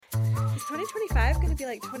2025 going to be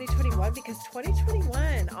like 2021? Because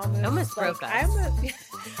 2021 almost broke like, us.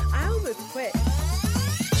 I almost quit.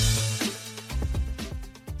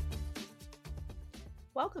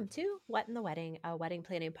 Welcome to What in the Wedding, a wedding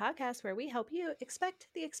planning podcast where we help you expect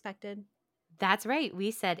the expected. That's right.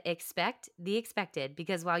 We said expect the expected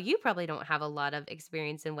because while you probably don't have a lot of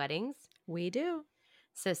experience in weddings, We do.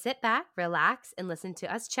 so sit back, relax, and listen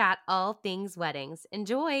to us chat all things weddings.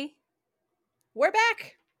 Enjoy. We're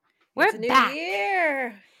back. We're It's a new back.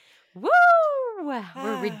 year. Woo!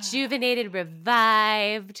 We're rejuvenated,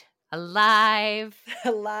 revived, alive.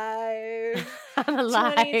 Alive. I'm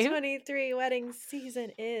alive. 2023 wedding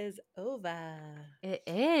season is over. It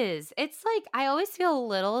is. It's like I always feel a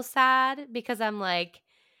little sad because I'm like,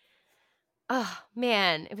 oh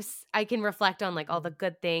man, I can reflect on like all the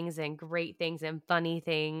good things and great things and funny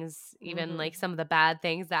things, even like some of the bad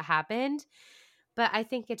things that happened. But I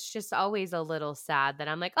think it's just always a little sad that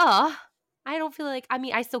I'm like, oh, I don't feel like, I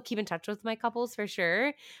mean, I still keep in touch with my couples for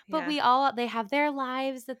sure, but they have their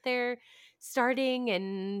lives that they're starting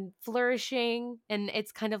and flourishing. And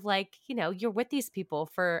it's kind of like, you're with these people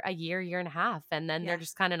for a year and a half, and then they're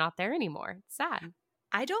just kind of not there anymore. It's sad.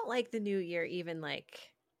 I don't like the new year, even like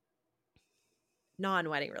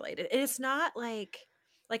non-wedding related. It's not like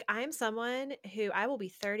I'm someone who I will be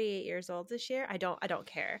 38 years old this year. I don't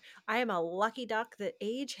care. I am a lucky duck that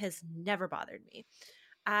age has never bothered me.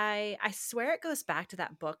 I swear it goes back to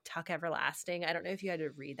that book Tuck Everlasting. I don't know if you had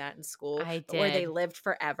to read that in school, I but where they did. lived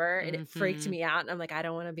forever, and it freaked me out. And I'm like, I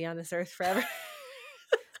don't want to be on this earth forever.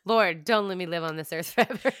 Lord, don't let me live on this earth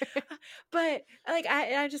forever. But like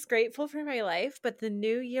I'm just grateful for my life. But the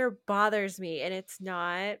new year bothers me, and it's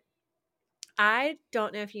not. I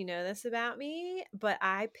don't know if you know this about me, but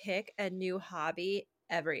I pick a new hobby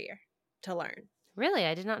every year to learn. Really?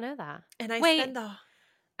 I did not know that. And I spend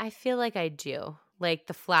I feel like I do. Like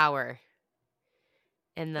the flour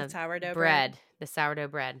and the sourdough bread. The sourdough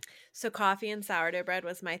bread. So coffee and sourdough bread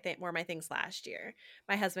was were my things last year.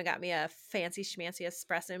 My husband got me a fancy schmancy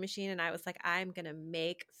espresso machine, and I was like, I'm going to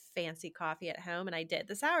make fancy coffee at home. And I did.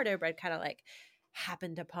 The sourdough bread kind of like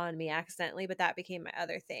happened upon me accidentally, but that became my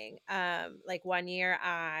other thing. Like one year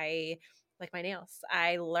like my nails,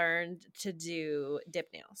 I learned to do dip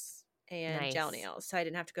nails and gel nails, so I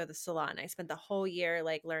didn't have to go to the salon. I spent the whole year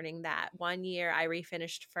like learning that. One year I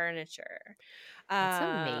refinished furniture.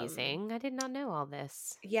 That's amazing. I did not know all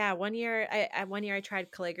this. Yeah, one year I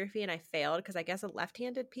tried calligraphy and I failed because I guess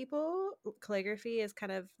left-handed people, calligraphy is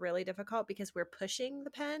kind of really difficult because we're pushing the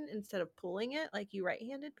pen instead of pulling it like you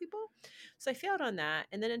right-handed people. So I failed on that.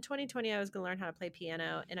 And then in 2020 I was going to learn how to play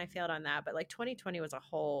piano, and I failed on that. But like 2020 was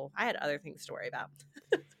I had other things to worry about.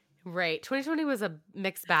 Right. 2020 was a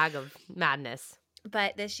mixed bag of madness.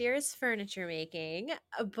 But this year is furniture making,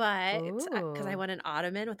 but because I want an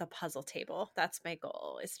ottoman with a puzzle table. That's my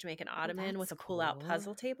goal, is to make an ottoman with a pull-out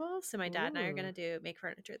puzzle table. So my dad and I are going to make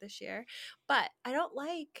furniture this year. But I don't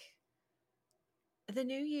like the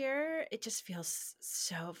new year. It just feels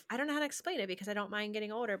so, I don't know how to explain it because I don't mind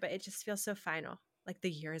getting older, but it just feels so final. Like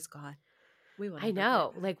the year is gone. I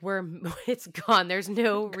know, like it's gone. There's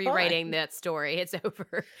no rewriting that story. It's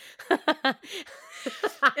over. And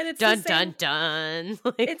it's dun.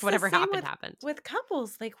 Like whatever happened. With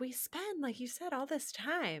couples, like we spend, like you said, all this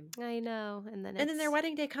time. I know, and then their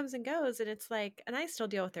wedding day comes and goes, and it's like, and I still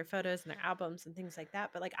deal with their photos and their albums and things like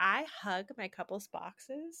that. But like I hug my couples'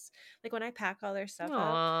 boxes, like when I pack all their stuff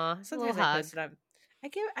up. Sometimes I post it on.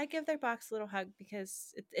 I give their box a little hug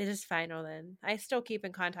because it is final. Then I still keep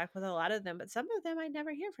in contact with a lot of them, but some of them I never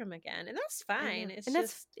hear from again, and that's fine.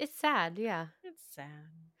 It's sad. Yeah, it's sad.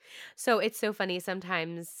 So it's so funny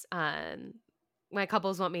sometimes. My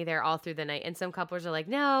couples want me there all through the night, and some couples are like,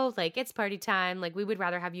 no, like it's party time. Like we would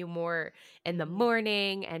rather have you more in the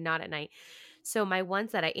morning and not at night. So my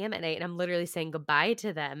ones that I am at night, and I'm literally saying goodbye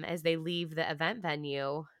to them as they leave the event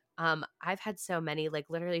venue. I've had so many like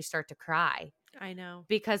literally start to cry. I know.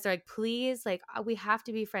 Because they're like, please, like we have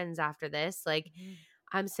to be friends after this. Like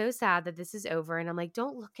I'm so sad that this is over. And I'm like,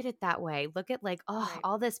 don't look at it that way. Look at like,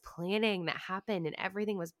 all this planning that happened and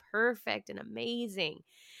everything was perfect and amazing.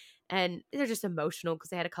 And they're just emotional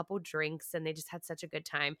because they had a couple drinks and they just had such a good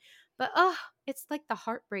time. But it's like the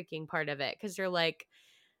heartbreaking part of it, because you're like,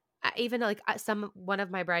 even like one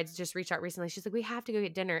of my brides just reached out recently. She's like, we have to go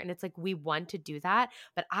get dinner. And it's like, we want to do that,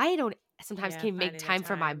 but I don't sometimes can make time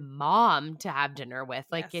for my mom to have dinner with.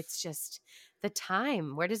 Like, it's just the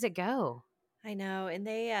time. Where does it go? I know. And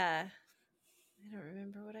they, I don't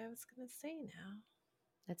remember what I was going to say now.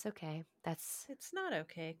 That's okay. It's not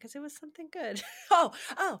okay because it was something good. Oh,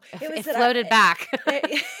 it was It floated back.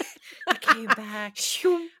 It, it came back.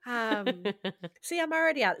 See, I'm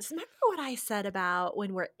already out. So remember what I said about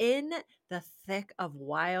when we're in the thick of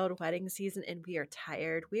wild wedding season and we are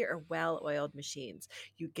tired? We are well-oiled machines.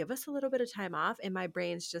 You give us a little bit of time off, and my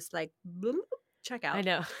brain's just like, bloop, check out. I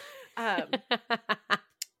know.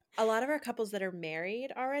 A lot of our couples that are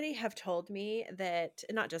married already have told me that,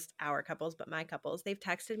 not just our couples, but my couples, they've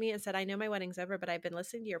texted me and said, I know my wedding's over, but I've been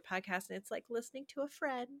listening to your podcast and it's like listening to a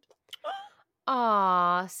friend.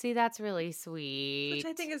 Aw, see, that's really Which sweet.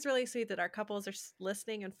 I think is really sweet that our couples are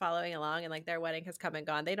listening and following along, and like their wedding has come and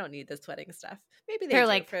gone. They don't need this wedding stuff. Maybe They're do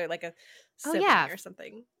like, for like a oh sibling yeah, or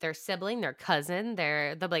something. their sibling, their cousin,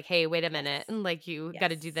 they're like, hey, wait a minute, Yes. and like you got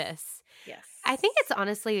to do this. Yes. I think it's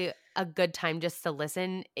honestly a good time just to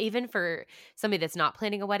listen, even for somebody that's not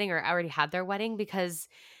planning a wedding or already had their wedding, because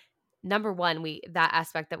number one, that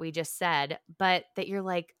aspect that we just said, but that you're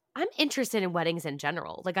like, I'm interested in weddings in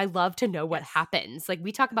general. Like, I love to know what Yes. happens. Like,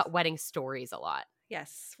 we talk about wedding stories a lot.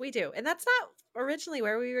 Yes, we do. And that's not originally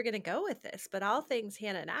where we were going to go with this, but all things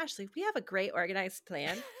Hannah and Ashley, we have a great organized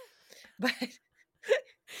plan. But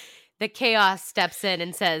the chaos steps in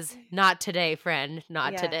and says, not today, friend,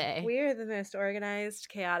 not today. We are the most organized,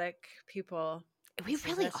 chaotic people. We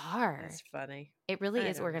really are. That's funny. It really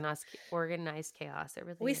is organized chaos. It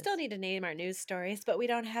really We is. still need to name our news stories, but we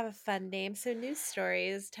don't have a fun name. So news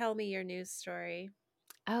stories, tell me your news story.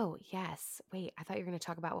 Oh, yes. Wait, I thought you were going to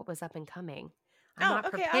talk about what was up and coming. I'm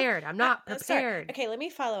not prepared. Okay, let me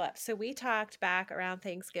follow up. So we talked back around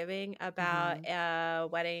Thanksgiving about a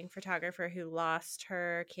wedding photographer who lost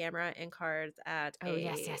her camera and cards at airport.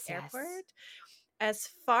 Yes. As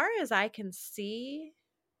far as I can see,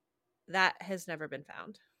 that has never been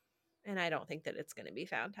found. And I don't think that it's going to be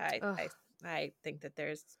found. I think that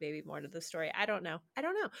there's maybe more to the story. I don't know.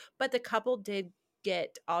 But the couple did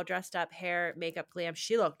get all dressed up, hair, makeup, glam.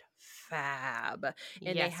 She looked fab.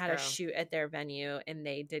 And they had a shoot at their venue, and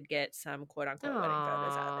they did get some quote unquote wedding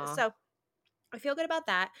photos out of this. So I feel good about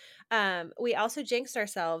that. We also jinxed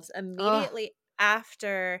ourselves immediately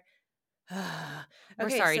after. We're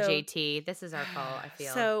sorry, JT. This is our fault, I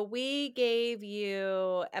feel. So we gave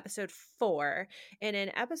you episode 4. And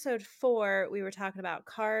in episode 4, we were talking about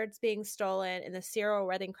cards being stolen and the serial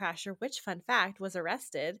wedding crasher, which, fun fact, was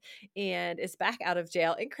arrested and is back out of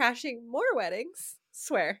jail and crashing more weddings.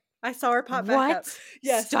 Swear. I saw her pop back up.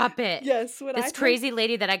 Yes. Stop it. Yes. This crazy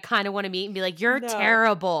lady that I kind of want to meet and be like, you're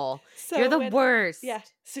terrible. So you're the worst. Yeah.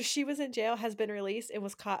 So she was in jail, has been released, and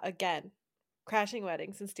was caught again crashing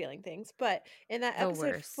weddings and stealing things. But in that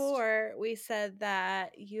episode 4, we said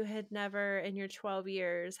that you had never in your 12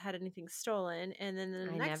 years had anything stolen. And then in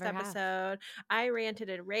the next episode, I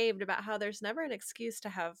ranted and raved about how there's never an excuse to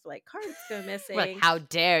have like cards go missing. Like, how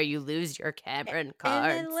dare you lose your camera and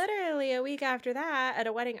cards? And then literally a week after that, at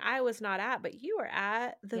a wedding I was not at, but you were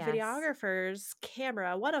at, the videographer's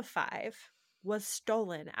camera, 1 of 5, was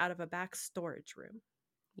stolen out of a back storage room.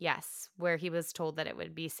 Yes, where he was told that it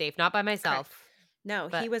would be safe, not by myself.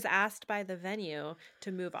 Correct. No, he was asked by the venue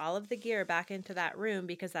to move all of the gear back into that room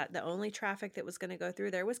because the only traffic that was going to go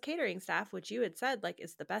through there was catering staff, which you had said like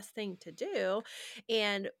is the best thing to do.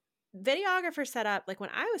 And videographer set up, like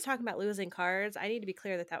when I was talking about losing cards, I need to be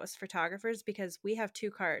clear that was photographers because we have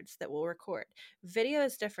 2 cards that will record. Video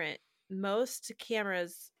is different. Most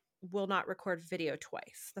cameras will not record video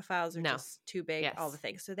twice. The files are just too big, all the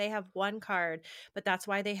things. So they have 1 card, but that's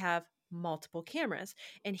why they have multiple cameras.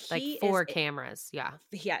 And he like 4 cameras. Yeah.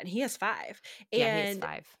 Yeah. And he has 5. And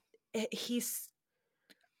he has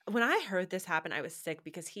 5. When I heard this happen, I was sick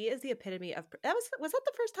because he is the epitome of, was that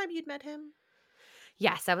the first time you'd met him?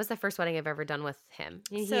 Yes, that was the first wedding I've ever done with him.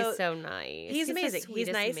 And he's so nice. He's amazing. He's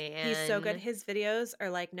nice. Man. He's so good. His videos are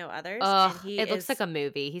like no others. It looks like a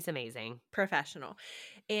movie. He's amazing. Professional.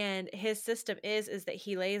 And his system is that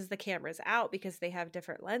he lays the cameras out because they have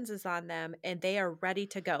different lenses on them and they are ready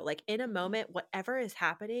to go. Like in a moment, whatever is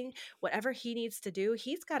happening, whatever he needs to do,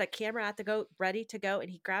 he's got a camera at the go ready to go. And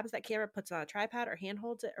he grabs that camera, puts it on a tripod or hand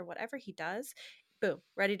holds it or whatever he does. Boom,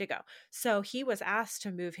 ready to go. So he was asked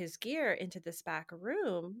to move his gear into this back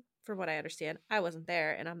room. From what I understand, I wasn't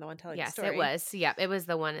there, and I'm the one telling the story. Yes, it was. Yeah, it was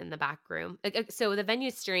the one in the back room. So the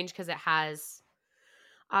venue's strange because it has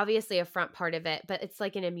obviously a front part of it, but it's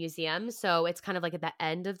like in a museum. So it's kind of like at the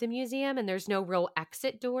end of the museum, and there's no real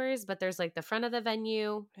exit doors, but there's like the front of the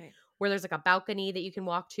venue where there's like a balcony that you can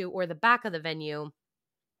walk to, or the back of the venue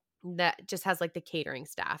that just has like the catering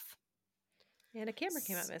staff. And a camera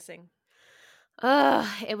came out missing.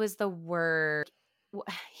 It was the word.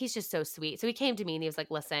 he's just so sweet. So he came to me and he was like,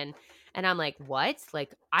 listen, and I'm like, what?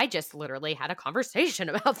 Like, I just literally had a conversation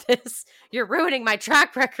about this. You're ruining my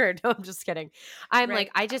track record. No, I'm just kidding. I'm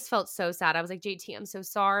like, Right. I just felt so sad. I was like, JT, I'm so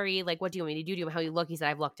sorry. Like, what do you want me to do? Do you know how you look? He said,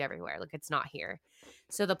 I've looked everywhere. Like, it's not here.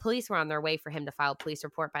 So the police were on their way for him to file a police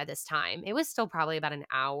report by this time. It was still probably about an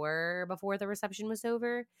hour before the reception was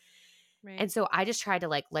over. Right. And so I just tried to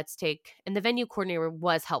like, and the venue coordinator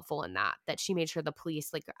was helpful in that she made sure the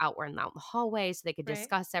police like were out in the hallway so they could Right.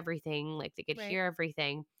 discuss everything, like they could Right. hear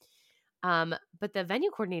everything. But the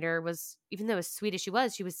venue coordinator was, even though as sweet as she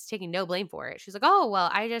was taking no blame for it. She's like, oh,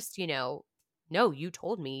 well, I just, no, you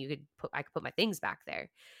told me I could put my things back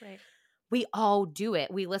there. Right. We all do it.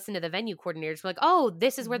 We listen to the venue coordinators. We're like, oh,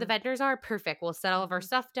 this is where the Mhm. vendors are. Perfect. We'll set all of our Mhm.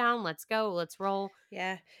 stuff down. Let's go. Let's roll.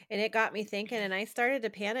 Yeah. And it got me thinking, and I started to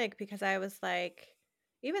panic because I was like,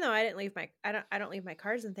 even though I didn't leave I don't leave my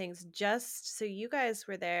cards and things, just so you guys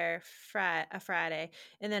were there a Friday,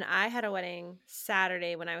 and then I had a wedding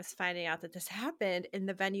Saturday when I was finding out that this happened, and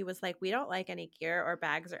the venue was like, we don't like any gear or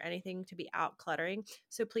bags or anything to be out cluttering,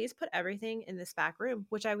 so please put everything in this back room,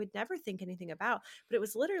 which I would never think anything about, but it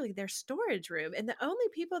was literally their storage room, and the only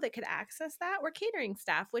people that could access that were catering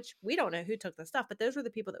staff, which we don't know who took the stuff, but those were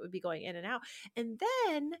the people that would be going in and out. And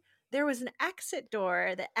then there was an exit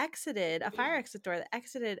door that exited, a fire exit door that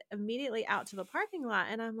exited immediately out to the parking lot.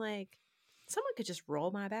 And I'm like, someone could just roll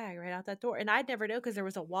my bag right out that door. And I'd never know because there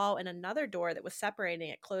was a wall and another door that was separating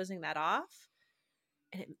it, closing that off.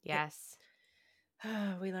 And Yes.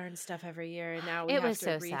 we learn stuff every year. And now we It have was to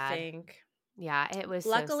so sad. rethink. Yeah, it was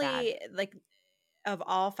Luckily, so sad. like, of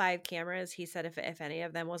all 5 cameras, he said if any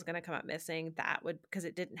of them was going to come up missing, that would, because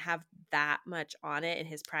it didn't have that much on it in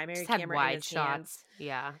his primary Just had camera in wide his shots. hands.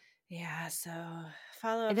 Yeah. Yeah, so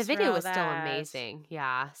follow And the ups for video all was still that. amazing.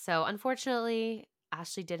 Yeah. So unfortunately,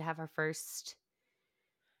 Ashley did have her first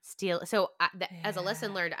steal. So as a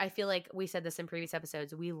lesson Yeah. learned, I feel like we said this in previous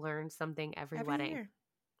episodes. We learn something every wedding. Year.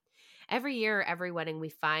 Every year, every wedding, we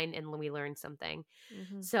find and we learn something.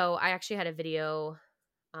 Mm-hmm. So I actually had a video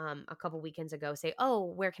a couple weekends ago say, oh,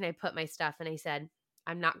 where can I put my stuff? And I said,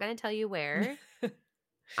 I'm not going to tell you where.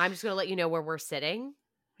 I'm just going to let you know where we're sitting.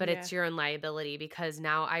 But Yeah. it's your own liability, because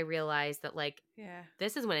now I realize that like, Yeah.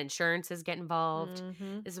 this is when insurances get involved.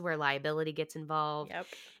 Mm-hmm. This is where liability gets involved. Yep.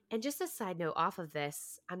 And just a side note off of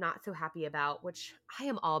this, I'm not so happy about, which I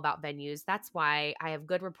am all about venues. That's why I have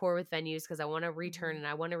good rapport with venues, because I want to return and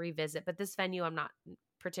I want to revisit. But this venue, I'm not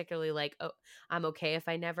particularly like, oh, I'm okay if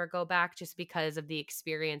I never go back, just because of the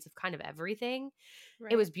experience of kind of everything.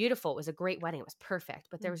 Right. It was beautiful. It was a great wedding. It was perfect.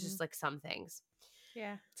 But there was just like some things.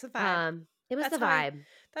 Yeah. It's a vibe. It was That's the vibe.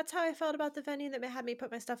 That's how I felt about the venue that had me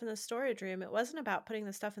put my stuff in the storage room. It wasn't about putting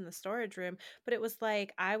the stuff in the storage room, but it was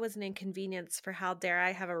like I was an inconvenience for how dare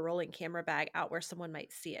I have a rolling camera bag out where someone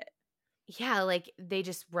might see it. Yeah, like they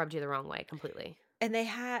just rubbed you the wrong way completely. And they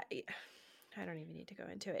had, I don't even need to go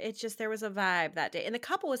into it. It's just, there was a vibe that day. And the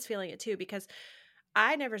couple was feeling it too, because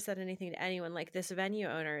I never said anything to anyone. Like, this venue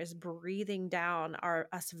owner is breathing down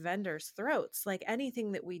us vendors' throats. Like,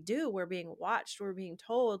 anything that we do, we're being watched, we're being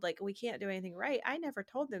told, like, we can't do anything right. I never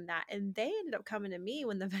told them that. And they ended up coming to me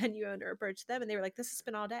when the venue owner approached them, and they were like, this has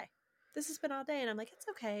been all day. This has been all day. And I'm like, it's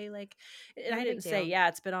okay. Like, and I didn't say, yeah,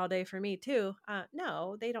 it's been all day for me too.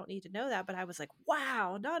 No, they don't need to know that. But I was like,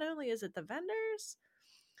 wow, not only is it the vendors,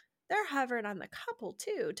 they're hovering on the couple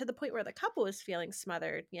too, to the point where the couple is feeling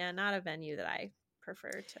smothered. Yeah, not a venue that I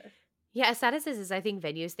prefer to. Yeah, as sad as this is, I think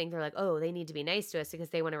venues think they're like, oh, they need to be nice to us because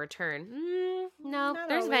they want to return. No, Not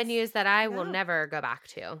there's always. venues that I will never go back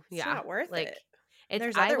to. It's not worth it.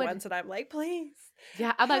 There's other ones that I'm like, please.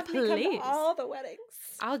 Yeah, I'm like, please. Come to all the weddings.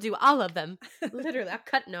 I'll do all of them. Literally,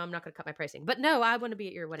 no, I'm not going to cut my pricing. But no, I want to be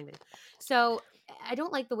at your wedding venue. So I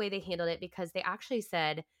don't like the way they handled it, because they actually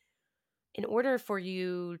said, in order for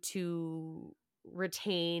you to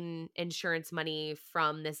retain insurance money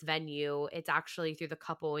from this venue, it's actually through the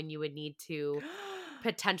couple, and you would need to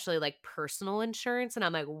potentially like personal insurance. And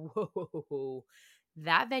I'm like, whoa,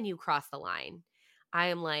 that venue crossed the line. I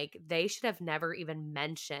am like, they should have never even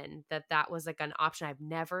mentioned that was like an option. I've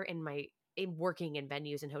never in working in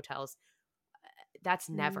venues and hotels, that's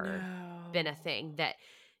never been a thing.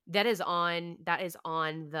 That is on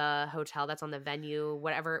the hotel, that's on the venue,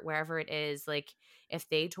 wherever it is. Like, if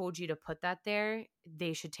they told you to put that there,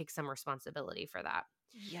 they should take some responsibility for that.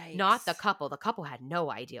 Yikes. Not the couple. The couple had no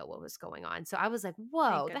idea what was going on. So I was like,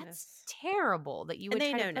 whoa, that's terrible that you would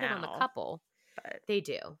try to put it on the couple. But they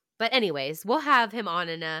do. But anyways, we'll have him on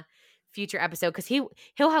in a future episode, because he'll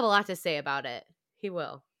have a lot to say about it. He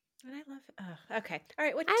will. And I love okay. All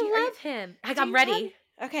right. I love him. I'm ready.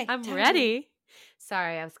 Okay. I'm ready.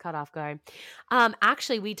 Sorry, I was caught off guard.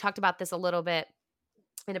 Actually, we talked about this a little bit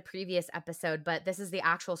in a previous episode, but this is the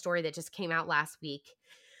actual story that just came out last week.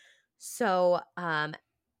 So,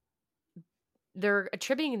 they're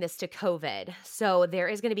attributing this to COVID. So there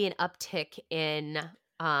is going to be an uptick in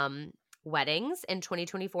weddings in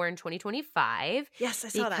 2024 and 2025. Yes, I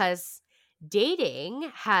saw that. Because dating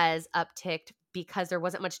has upticked because there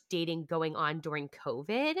wasn't much dating going on during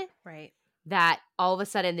COVID. Right. That all of a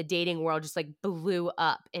sudden the dating world just like blew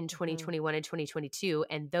up in 2021 and 2022.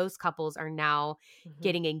 And those couples are now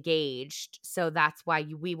getting engaged. So that's why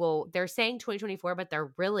they're saying 2024, but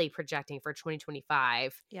they're really projecting for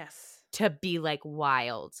 2025. Yes. To be like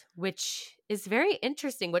wild, which is very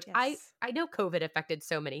interesting, which I know COVID affected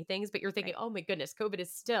so many things, but you're thinking, oh my goodness, COVID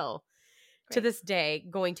is still to this day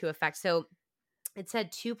going to affect. So it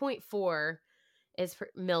said 2.4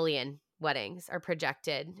 million weddings are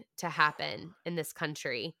projected to happen in this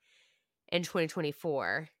country in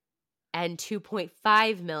 2024, and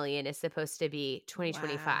 2.5 million is supposed to be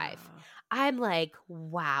 2025. Wow. I'm like,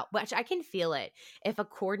 wow. Which I can feel it. If a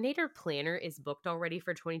coordinator planner is booked already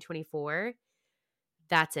for 2024,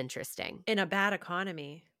 that's interesting. In a bad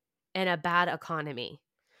economy.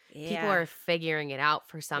 Yeah. People are figuring it out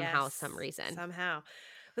for some reason.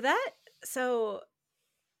 But so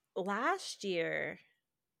last year,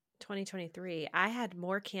 2023, I had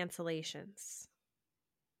more cancellations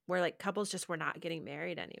where like couples just were not getting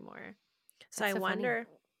married anymore. So I wonder,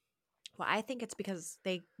 well, I think it's because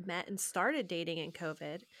they met and started dating in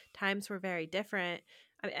COVID. Times were very different.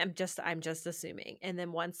 I'm just assuming. And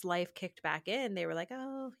then once life kicked back in, they were like,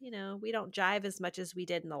 oh, we don't jive as much as we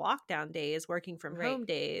did in the lockdown days, working from home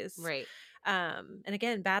days. Right. And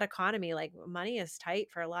again, bad economy, like money is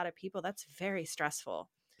tight for a lot of people. That's very stressful.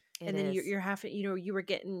 And then you're having, you were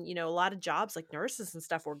getting, a lot of jobs like nurses and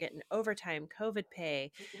stuff were getting overtime, COVID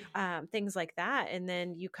pay, things like that. And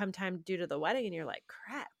then you come time due to the wedding and you're like,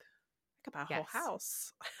 crap, I took about a whole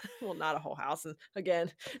house. Well, not a whole house. And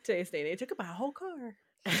again, today's day and age, took about a whole car.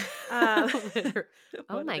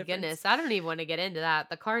 Oh my goodness. I don't even want to get into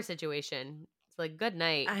that. The car situation. It's like, good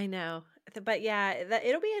night. I know. But yeah,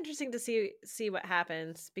 it'll be interesting to see what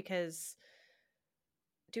happens, because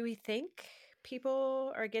do we think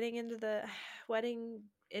people are getting into the wedding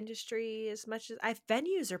industry as much as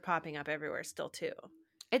venues are popping up everywhere still too?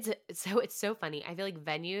 It's so funny. I feel like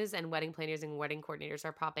venues and wedding planners and wedding coordinators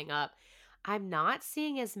are popping up. I'm not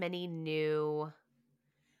seeing as many new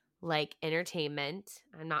like entertainment.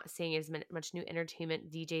 I'm not seeing as much new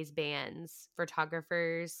entertainment, DJs, bands,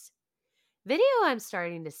 photographers. Video I'm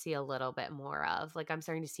starting to see a little bit more of. Like I'm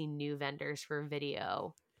starting to see new vendors for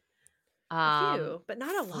video. A few, but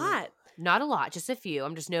not a lot. Not a lot, just a few.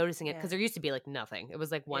 I'm just noticing it because there used to be like nothing. It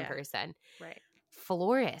was like one person. Right.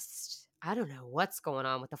 Florist. I don't know what's going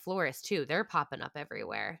on with the florist too. They're popping up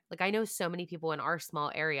everywhere. Like I know so many people in our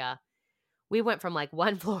small area. We went from like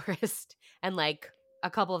one florist and like a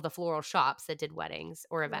couple of the floral shops that did weddings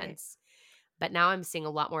or events. Right. But now I'm seeing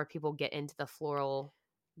a lot more people get into the floral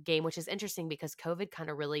game, which is interesting because COVID kind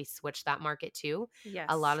of really switched that market too. Yes.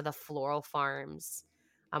 A lot of the floral farms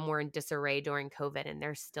were in disarray during COVID, and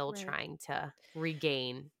they're still trying to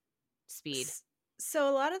regain speed. So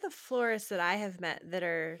a lot of the florists that I have met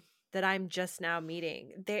that I'm just now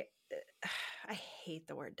meeting, I hate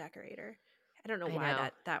the word decorator. I don't know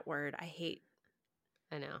why that word. I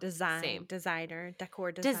know. Designer.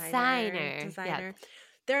 Yeah.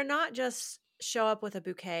 They're not just show up with a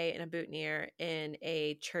bouquet and a boutonniere in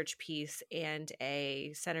a church piece and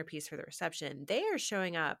a centerpiece for the reception. They are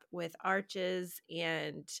showing up with arches,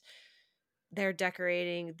 and they're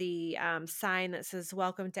decorating the sign that says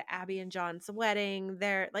 "Welcome to Abby and John's wedding."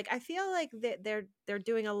 They're like, I feel like they're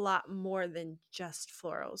doing a lot more than just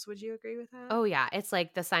florals. Would you agree with that? Oh yeah, it's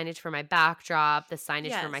like the signage for my backdrop, the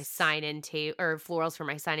signage for my sign-in table, or florals for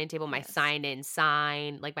my sign-in table, my sign-in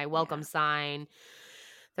sign, like my welcome sign.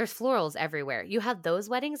 There's florals everywhere. You have those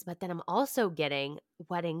weddings, but then I'm also getting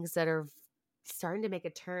weddings that are starting to make a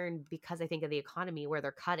turn because I think of the economy, where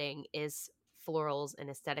they're cutting is florals and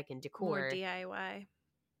aesthetic and decor.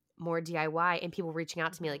 More DIY. And people reaching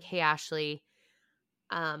out to me like, hey, Ashley,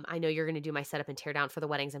 I know you're going to do my setup and tear down for the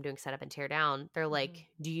weddings. I'm doing setup and tear down. They're like,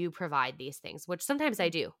 do you provide these things? Which sometimes I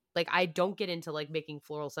do. Like, I don't get into like making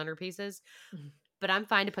floral centerpieces, but I'm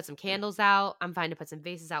fine to put some candles out. I'm fine to put some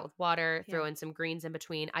vases out with water, throw in some greens in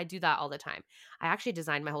between. I do that all the time. I actually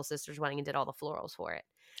designed my whole sister's wedding and did all the florals for it.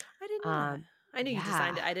 I didn't know that. I knew you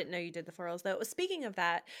designed it. I didn't know you did the florals, though. Speaking of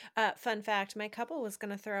that, fun fact, my couple was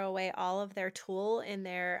going to throw away all of their tulle in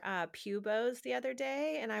their pew bows the other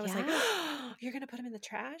day. And I was like, oh, you're going to put them in the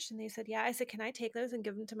trash? And they said, yeah. I said, can I take those and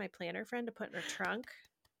give them to my planner friend to put in her trunk?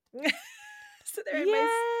 So they're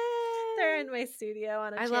there in my studio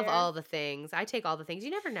on a I chair. love all the things. I take all the things.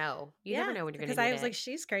 You never know. You never know when you're going to need it. Because I was like,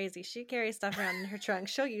 she's crazy. She carries stuff around in her trunk.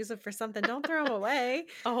 She'll use it for something. Don't throw them away.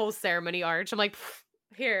 A whole ceremony arch. I'm like,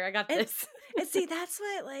 here, I got this. And see, that's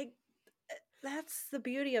what, like, that's the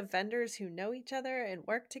beauty of vendors who know each other and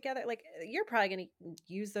work together. Like, you're probably going to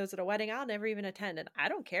use those at a wedding I'll never even attend. And I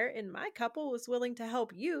don't care. And my couple was willing to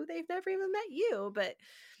help you. They've never even met you. But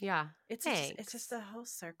yeah, it's just a whole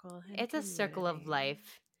circle. It's a circle of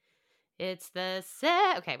life. It's the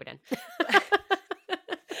okay, we're done.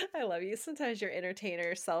 I love you. Sometimes your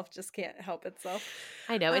entertainer self just can't help itself.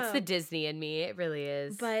 I know. It's the Disney in me. It really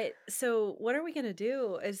is. But so what are we going to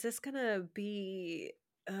do? Is this going to be...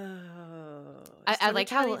 I like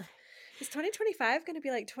how... Is 2025 going to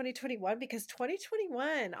be like 2021? Because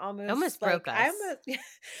 2021 almost broke us.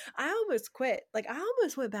 I almost quit. Like, I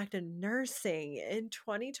almost went back to nursing in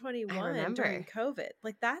 2021 during COVID.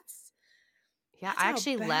 Like, that's I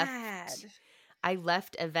actually left. I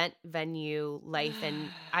left event venue life, and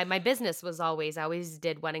my business was I always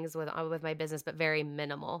did weddings with my business, but very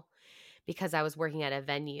minimal because I was working at a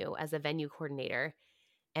venue as a venue coordinator.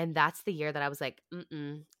 And that's the year that I was like,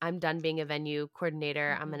 I'm done being a venue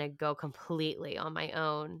coordinator. I'm going to go completely on my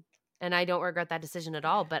own. And I don't regret that decision at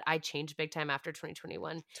all, but I changed big time after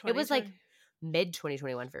 2021. It was like mid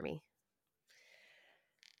 2021 for me.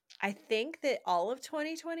 I think that all of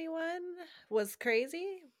 2021 was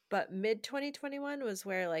crazy, but mid 2021 was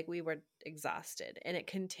where, like, we were exhausted and it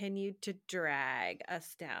continued to drag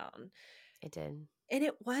us down. It did. And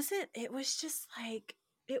it was just like,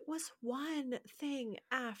 it was one thing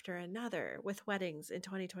after another with weddings in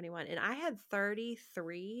 2021. And I had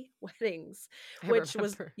 33 weddings, which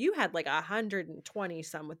was, you had like 120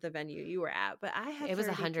 some with the venue you were at, but I had 33. It was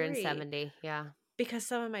 170. Yeah. Because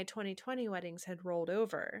some of my 2020 weddings had rolled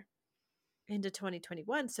over into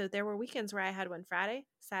 2021. So there were weekends where I had one Friday,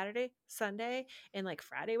 Saturday, Sunday, and like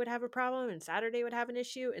Friday would have a problem and Saturday would have an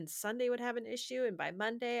issue and Sunday would have an issue. And by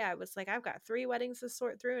Monday I was like, I've got 3 weddings to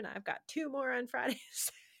sort through and I've got 2 more on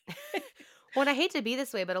Fridays. Well, and I hate to be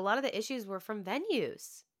this way, but a lot of the issues were from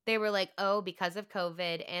venues. They were like, oh, because of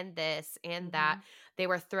COVID and this and that, they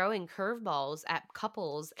were throwing curveballs at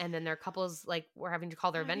couples, and then their couples like were having to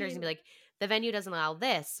call their vendors and be like, the venue doesn't allow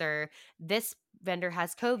this, or this vendor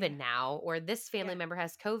has COVID now, or this family member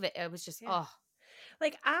has COVID. It was just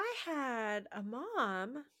like, I had a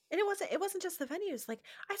mom, and it wasn't just the venues. Like,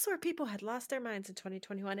 I swear people had lost their minds in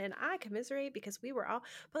 2021, and I commiserate because we were all,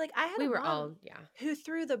 but like, I had a mom who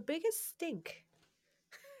threw the biggest stink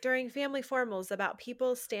during family formals about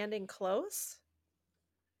people standing close,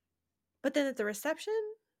 but then at the reception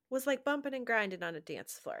was like bumping and grinding on a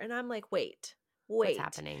dance floor. And I'm like, wait, what's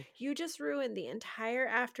happening? You just ruined the entire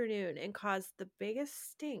afternoon and caused the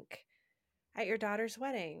biggest stink at your daughter's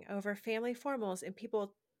wedding over family formals and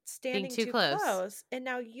people standing too close. And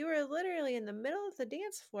now you are literally in the middle of the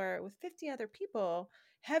dance floor with 50 other people,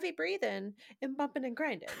 heavy breathing and bumping and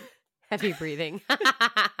grinding. Heavy breathing.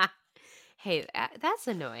 Hey, that's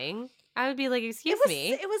annoying. I would be like, excuse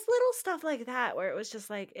me. It was little stuff like that where it was just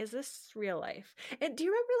like, is this real life? And do you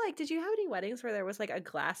remember, like, did you have any weddings where there was like a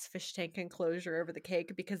glass fish tank enclosure over the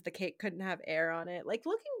cake because the cake couldn't have air on it? Like,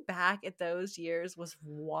 looking back at those years was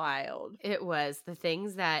wild. It was. The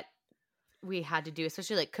things that we had to do,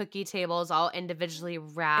 especially like cookie tables, all individually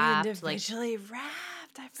wrapped.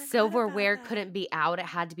 Silverware couldn't be out. It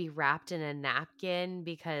had to be wrapped in a napkin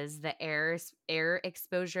because the air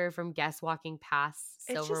exposure from guests walking past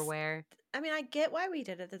silverware. I mean, I get why we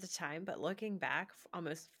did it at the time, but looking back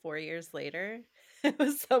almost 4 years later, it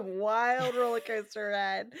was a wild roller coaster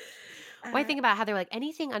ride. Well, I think about how they're like,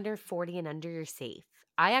 anything under 40 and under, you're safe.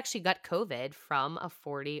 I actually got COVID from a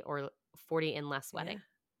 40 or 40 and less wedding.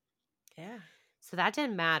 Yeah. So that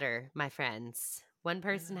didn't matter, my friends. One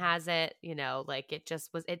person has it, like it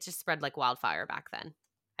just spread like wildfire back then.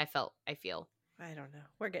 I feel. I don't know.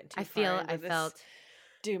 We're getting too far. I felt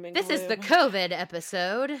doom and gloom. This is the COVID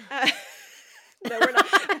episode. No, we're not.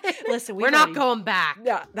 Listen, we're not going back.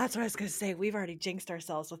 Yeah, that's what I was going to say. We've already jinxed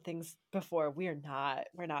ourselves with things before. We're not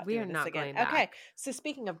doing this again. Going back. Okay. So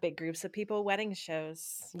speaking of big groups of people, wedding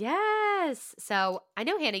shows. Yes. So I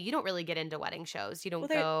know, Hannah, you don't really get into wedding shows. You don't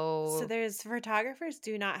go. So there's photographers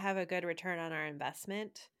do not have a good return on our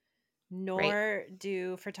investment, nor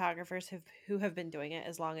do photographers who have been doing it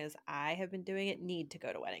as long as I have been doing it need to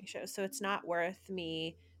go to wedding shows. So it's not worth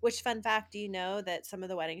me. Which, fun fact, do you know that some of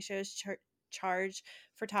the wedding shows charge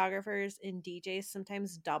photographers and DJs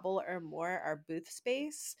sometimes double or more our booth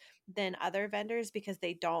space than other vendors because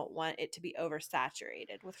they don't want it to be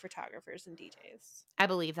oversaturated with photographers and DJs? I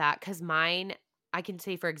believe that because mine, I can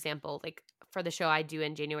say, for example, like for the show I do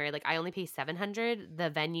in January, like I only pay $700.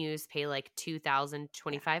 The venues pay like $2,000,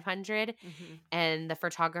 $2,500, Mm-hmm. and the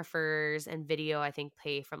photographers and video I think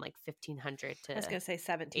pay from like $1,500 I was to gonna say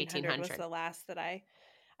 1,700 was $1,800. the last that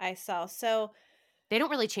I saw. So They don't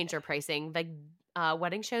really change their pricing. Like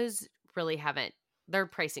wedding shows really haven't. Their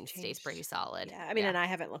pricing stays pretty changed. solid. Yeah, I mean, and I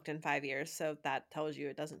haven't looked in 5 years, so that tells you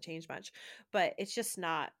it doesn't change much. But it's just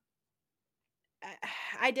not.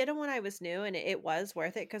 I did it when I was new, and it was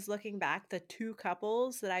worth it because looking back, the two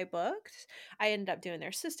couples that I booked, I ended up doing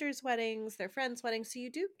their sisters' weddings, their friends' weddings. So you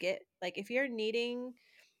do get like if you're needing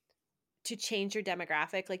to change your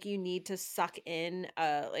demographic, like you need to suck in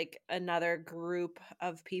like another group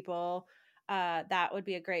of people, that would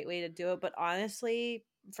be a great way to do it. But honestly,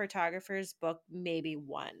 photographers book maybe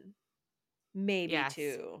one, maybe Yes.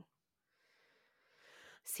 two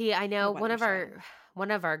See, I a know wedding show.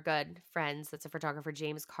 one of our good friends that's a photographer,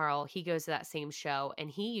 James Carl, he goes to that same show and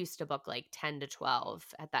he used to book like 10 to 12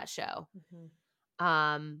 at that show. Mhm.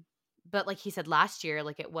 Um but like he said last year,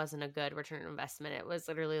 like it wasn't a good return on investment. It was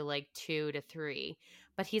literally like 2 to 3.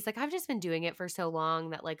 But he's like, I've just been doing it for so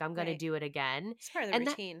long that like I'm gonna Right. do it again. It's part of the And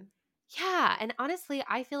that routine. yeah. And honestly,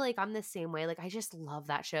 I feel like I'm the same way. Like I just love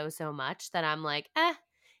that show so much that I'm like,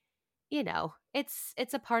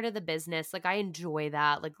 it's a part of the business. Like I enjoy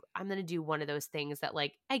that. Like I'm going to do one of those things that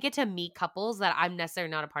like I get to meet couples that I'm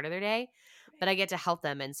necessarily not a part of their day, but I get to help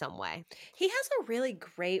them in some way. He has a really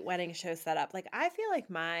great wedding show setup. Like I feel like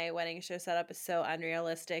my wedding show setup is so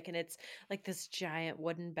unrealistic, and it's like this giant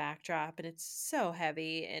wooden backdrop, and it's so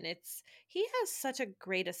heavy, and he has such a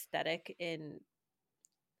great aesthetic in,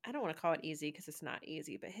 I don't want to call it easy because it's not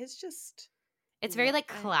easy, but his just It's very what like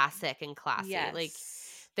I classic and classy. Like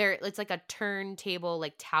yes. it's like a turntable,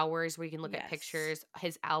 like towers where you can look at Yes. pictures.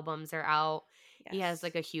 His albums are out. He has Yes.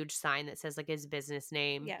 like a huge sign that says like his business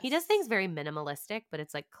name. He does things Yes. very minimalistic, but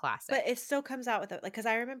it's like But classic. it still comes out with it, like, because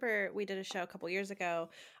I remember we did a show a couple years ago,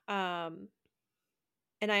 um,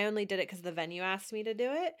 and I only did it because the venue asked me to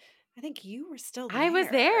do it. I think you were still I was there.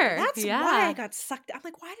 there. That's why I Yeah. got sucked. I'm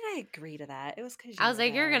like, why did I agree to that? It was because I you was were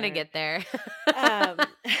like, you're going to there. get there. Um,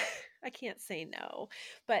 I can't say no,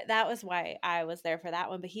 but that was why I was there for that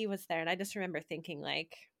one. But he was there, and I just remember thinking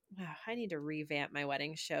like, wow, I need to revamp my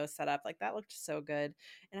wedding show setup. Like that looked so good,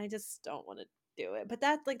 and I just don't want to do it. But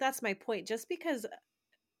that's my point. Just because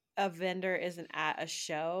a vendor isn't at a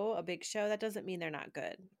show, a big show, that doesn't mean they're not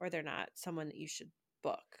good or they're not someone that you should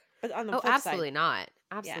book. But on the Oh, flip side, absolutely not.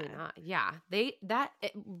 yeah, Absolutely not. Yeah.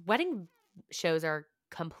 Wedding shows are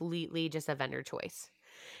completely just a vendor choice.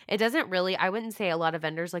 It doesn't really, I wouldn't say a lot of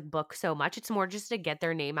vendors like book so much. It's more just to get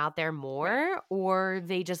their name out there right. more, or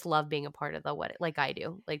they just love being a part of the wedding, like I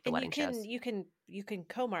do, like the And you wedding can shows. you can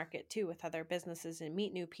co-market too with other businesses and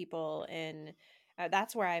meet new people, and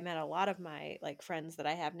that's where I met a lot of my like friends that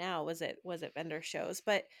I have now was at vendor shows.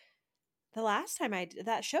 But the last time I did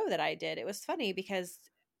that show that I did, it was funny because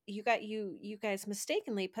you guys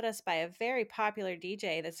mistakenly put us by a very popular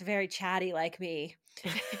DJ that's very chatty like me.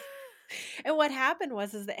 And what happened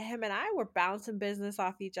was is that him and I were bouncing business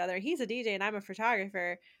off each other. He's a DJ and I'm a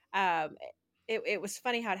photographer. Um, it was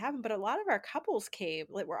funny how it happened, but a lot of our couples came,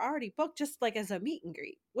 like were already booked just like as a meet and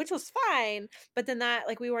greet, which was fine. But then that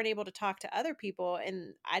like we weren't able to talk to other people,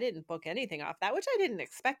 and I didn't book anything off that, which I didn't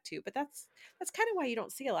expect to. But that's kind of why you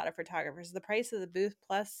don't see a lot of photographers. The price of the booth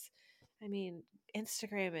plus, I mean,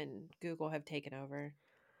 Instagram and Google have taken over.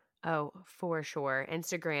 Oh, for sure.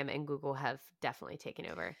 Instagram and Google have definitely taken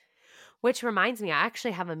over. Which reminds me, I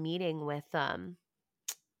actually have a meeting with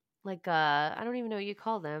like I don't even know what you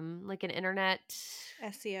call them, like an internet.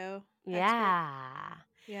 SEO expert. Yeah.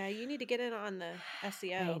 Yeah, you need to get in on the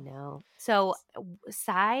I SEO. know. So,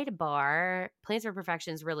 sidebar, Plans for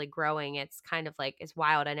Perfection is really growing. It's kind of like it's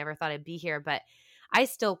wild. I never thought I'd be here, but I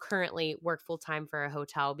still currently work full time for a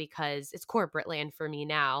hotel because it's corporate land for me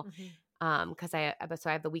now. Mhm. Because I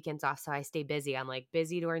have the weekends off, so I stay busy. I'm like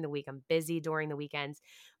busy during the week. I'm busy during the weekends,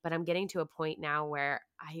 but I'm getting to a point now where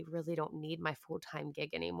I really don't need my full time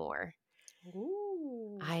gig anymore.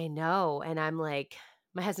 Ooh. I know, and I'm like,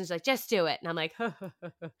 my husband's like, just do it, and I'm like,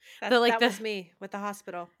 That the like that the was me with the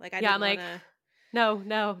hospital. Like I yeah, I'm didn't like, wanna. no,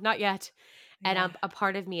 no, not yet. And Yeah. a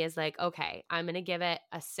part of me is like, okay, I'm gonna give it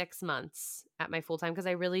a 6 months at my full time because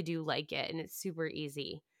I really do like it and it's super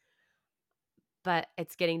easy. But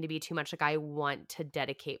it's getting to be too much. Like I want to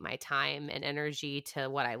dedicate my time and energy to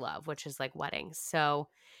what I love, which is like weddings. So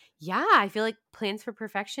yeah, I feel like Plans for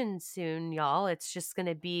Perfection soon, y'all. It's just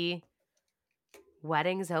gonna be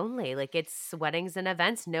weddings only. Like it's weddings and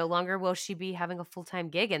events. No longer will she be having a full time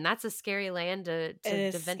gig, and that's a scary land It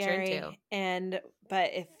is to venture into. scary.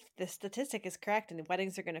 But if the statistic is correct and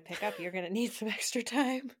weddings are gonna pick up, you're gonna need some extra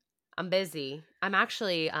time. I'm busy. I'm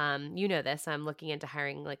actually, you know this, I'm looking into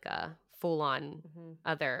hiring like a full-on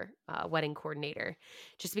other wedding coordinator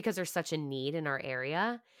just because there's such a need in our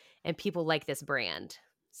area and people like this brand.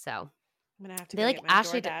 So I'm gonna have to they go like get my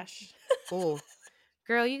Ashley. DoorDash. Oh,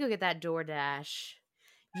 girl, you go get that DoorDash.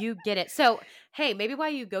 You get it. So, hey, maybe while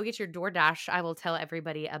you go get your DoorDash, I will tell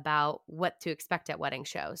everybody about what to expect at wedding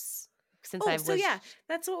shows. Since Oh, I so was, yeah,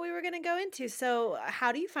 that's what we were gonna go into. So,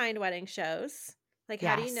 how do you find wedding shows? Like,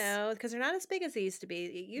 how do you yes, know? Because they're not as big as they used to be.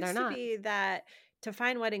 It they're used to not. be that to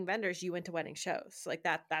find wedding vendors, you went to wedding shows. Like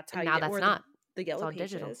that's how And you now did, that's or not. the It's Yellow all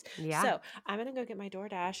digital. Pages. Yeah. So I'm gonna go get my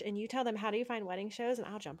DoorDash, and you tell them how do you find wedding shows, and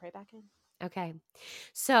I'll jump right back in. Okay.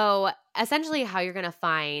 So essentially, how you're going to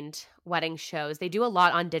find wedding shows, they do a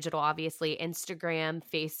lot on digital, obviously, Instagram,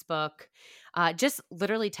 Facebook. Just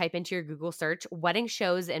literally type into your Google search wedding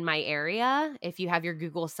shows in my area if you have your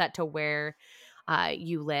Google set to where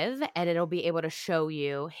you live, and it'll be able to show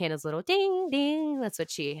you Hannah's little ding, ding. That's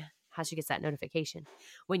how she gets that notification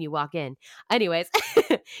when you walk in. Anyways,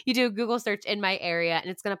 you do a Google search in my area and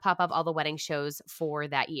it's going to pop up all the wedding shows for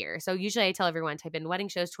that year. So usually I tell everyone type in wedding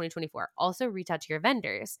shows 2024. Also reach out to your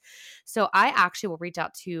vendors. So I actually will reach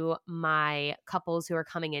out to my couples who are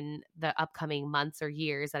coming in the upcoming months or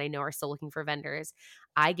years that I know are still looking for vendors.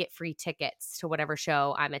 I get free tickets to whatever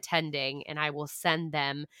show I'm attending and I will send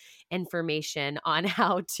them information on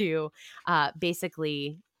how to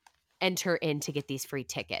basically enter in to get these free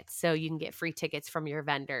tickets. So you can get free tickets from your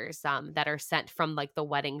vendors that are sent from like the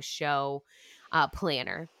wedding show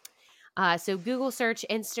planner. So Google search,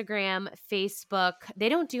 Instagram, Facebook. They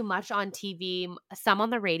don't do much on TV, some on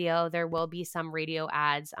the radio. There will be some radio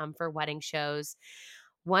ads for wedding shows.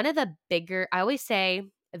 One of the bigger, I always say,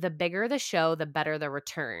 the bigger the show, the better the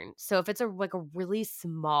return. So if it's a really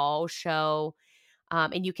small show,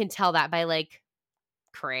 and you can tell that by like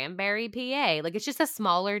Cranberry, PA. Like it's just a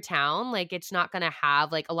smaller town. Like it's not going to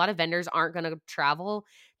have like a lot of vendors aren't going to travel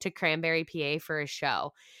to Cranberry, PA for a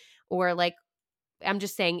show. Or like I'm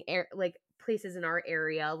just saying like places in our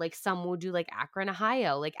area, like some will do like Akron,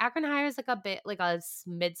 Ohio. Like Akron, Ohio is like a bit like a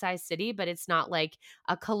mid-sized city, but it's not like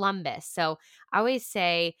a Columbus. So I always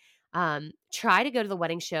say try to go to the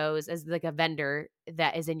wedding shows as like a vendor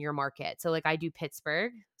that is in your market. So like I do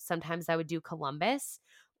Pittsburgh. Sometimes I would do Columbus,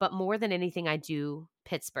 but more than anything, I do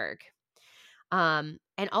Pittsburgh. And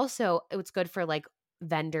also it's good for like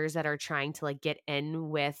vendors that are trying to like get in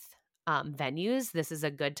with venues. This is a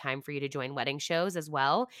good time for you to join wedding shows as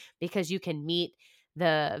well, because you can meet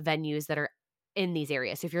the venues that are in these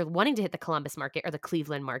areas. So if you're wanting to hit the Columbus market or the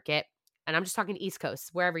Cleveland market, and I'm just talking East Coast,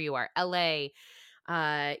 wherever you are, LA,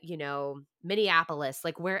 Minneapolis,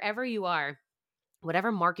 like wherever you are,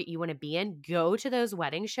 whatever market you want to be in, go to those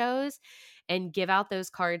wedding shows and give out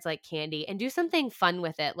those cards like candy and do something fun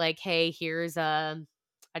with it. Like, hey, here's a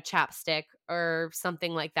chapstick or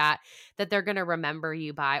something like that they're going to remember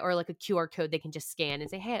you by, or like a QR code they can just scan and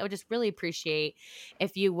say, hey, I would just really appreciate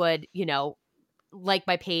if you would, like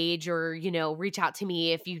my page or, reach out to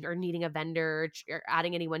me if you are needing a vendor or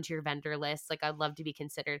adding anyone to your vendor list. Like I'd love to be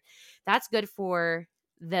considered. That's good for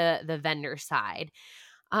the vendor side.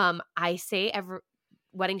 I say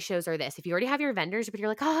wedding shows are this. If you already have your vendors, but you're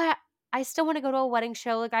like, oh, I still want to go to a wedding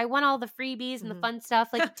show. Like I want all the freebies and the fun stuff.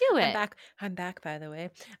 Like do it. I'm back, by the way.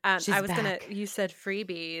 She's back. You said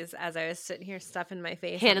freebies as I was sitting here stuffing my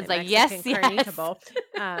face. Hannah's on my like, Mexican yes.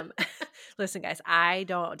 carnita. Listen, guys, I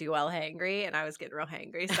don't do well hangry, and I was getting real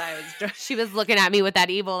hangry, so I was. She was looking at me with that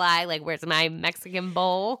evil eye, like, where's my Mexican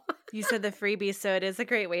bowl? You said the freebies, so it is a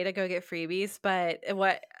great way to go get freebies, but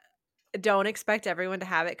don't expect everyone to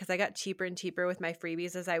have it, because I got cheaper and cheaper with my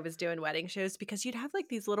freebies as I was doing wedding shows, because you'd have like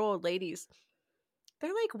these little old ladies.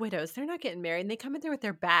 They're like widows. They're not getting married. And they come in there with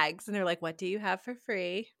their bags and they're like, what do you have for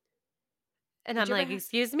free? And I'm like,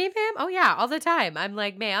 excuse me, ma'am? Oh, yeah, all the time. I'm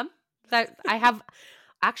like, ma'am, I have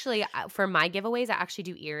actually for my giveaways, I actually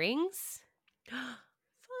do earrings.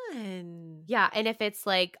 Fun. Yeah. And if it's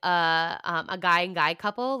like a guy and guy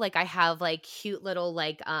couple, like I have like cute little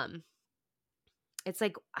like it's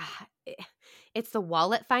like it's the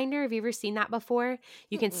wallet finder. Have you ever seen that before?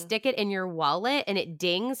 You can stick it in your wallet and it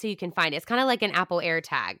dings so you can find it. It's kind of like an Apple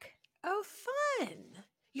AirTag. Oh, fun.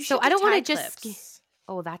 So I don't want to just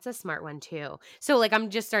oh, that's a smart one too. So like I'm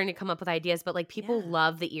just starting to come up with ideas, but like people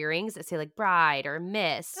love the earrings that say like bride or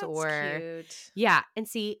miss. That's or cute. Yeah. And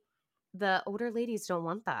see, the older ladies don't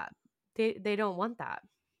want that. They don't want that.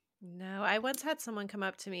 No, I once had someone come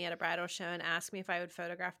up to me at a bridal show and ask me if I would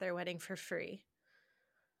photograph their wedding for free.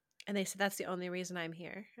 And they said, that's the only reason I'm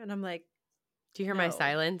here. And I'm like, Do you hear my No.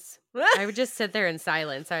 silence? I would just sit there in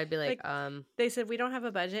silence. I'd be like, They said, we don't have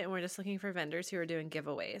a budget and we're just looking for vendors who are doing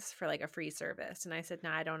giveaways for like a free service. And I said,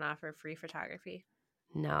 no, I don't offer free photography.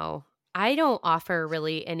 no. I don't offer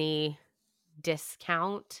really any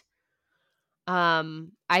discount.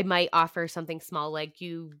 I might offer something small, like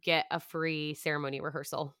you get a free ceremony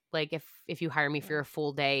rehearsal. Like if you hire me for a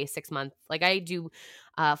full day, 6 month, like I do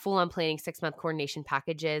full on planning 6-month coordination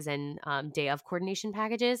packages and day of coordination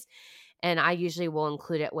packages. And I usually will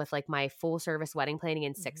include it with like my full service wedding planning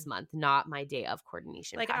in 6 month, not my day of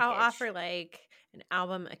coordination Like package. I'll offer like an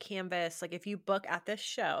album, a canvas. Like if you book at this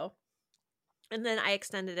show, and then I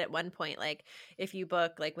extended at one point, like if you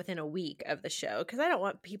book like within a week of the show, because I don't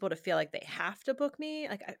want people to feel like they have to book me.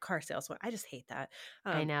 Like a car salesman, I just hate that.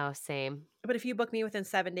 I know, same. But if you book me within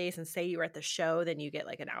 7 days and say you were at the show, then you get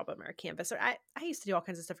like an album or a canvas. Or I used to do all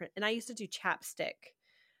kinds of stuff, and I used to do chapstick.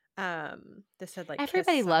 This said like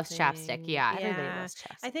Everybody kiss loves something. chapstick. Yeah, everybody loves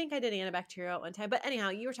chapstick. I think I did antibacterial at one time. But anyhow,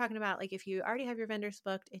 you were talking about like if you already have your vendors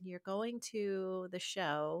booked and you're going to the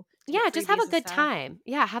show. To Yeah, get just have freebies a and good stuff. time.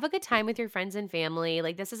 Yeah, have a good time with your friends and family.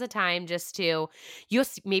 Like this is a time just to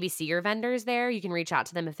maybe see your vendors there. You can reach out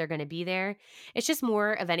to them if they're going to be there. It's just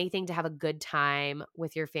more of anything to have a good time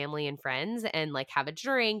with your family and friends and like have a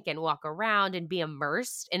drink and walk around and be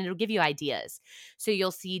immersed, and it'll give you ideas. So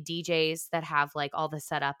you'll see DJs that have like all the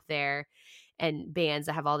setup there and bands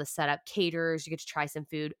that have all the setup, caterers, you get to try some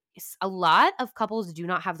food. A lot of couples do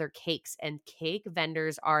not have their cakes, and cake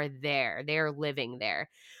vendors are there. They are living there.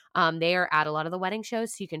 They are at a lot of the wedding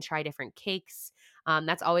shows, so you can try different cakes.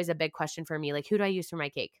 That's always a big question for me. Like, who do I use for my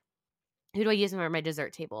cake? Who do I use for my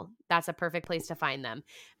dessert table? That's a perfect place to find them.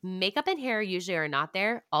 Makeup and hair usually are not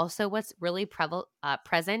there. Also, what's really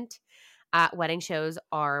present at wedding shows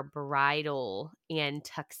are bridal and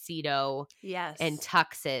tuxedo and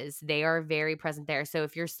tuxes. They are very present there. So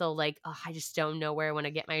if you're still like, oh, I just don't know where I want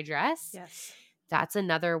to get my dress. Yes. That's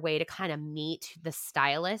another way to kind of meet the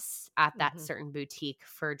stylists at that certain boutique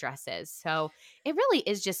for dresses. So it really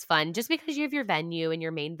is just fun. Just because you have your venue and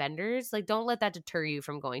your main vendors, like don't let that deter you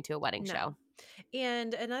from going to a wedding show.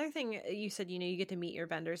 And another thing you said, you get to meet your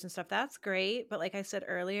vendors and stuff. That's great. But like I said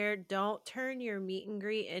earlier, don't turn your meet and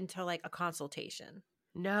greet into like a consultation.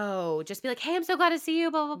 No, just be like, hey, I'm so glad to see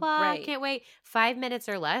you, blah, blah, blah. Right. Can't wait. 5 minutes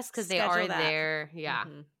or less because they are there. Yeah.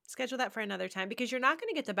 Schedule that for another time, because you're not going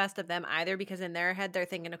to get the best of them either, because in their head they're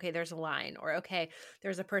thinking, okay, there's a line, or okay,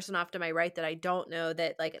 there's a person off to my right that I don't know,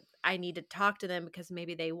 that like I need to talk to them because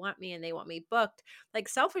maybe they want me and they want me booked. Like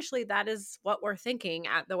selfishly, that is what we're thinking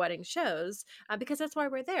at the wedding shows, because that's why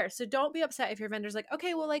we're there. So don't be upset if your vendor's like,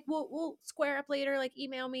 okay, well, like we'll square up later, like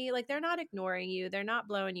email me. Like they're not ignoring you, they're not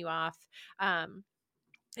blowing you off.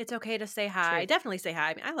 It's okay to say hi. True. Definitely say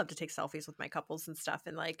hi. I mean, I love to take selfies with my couples and stuff,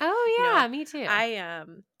 and like, oh yeah, me too.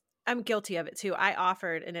 I'm guilty of it too. I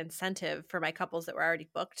offered an incentive for my couples that were already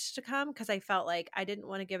booked to come, because I felt like I didn't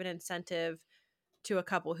want to give an incentive to a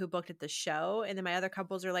couple who booked at the show, and then my other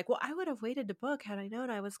couples are like, well, I would have waited to book had I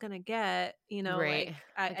known I was gonna get, right. like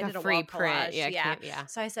I did a free wall print. collage. Yeah.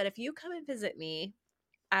 So I said, if you come and visit me,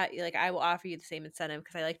 I will offer you the same incentive,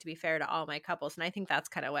 because I like to be fair to all my couples. And I think that's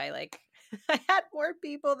kind of why, like, I had more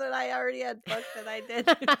people than I already had booked than I did.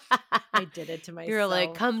 I did it to myself. You're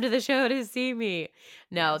like, come to the show to see me.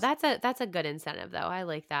 No, yes. That's a good incentive though. I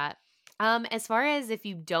like that. As far as if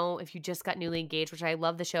you just got newly engaged, which I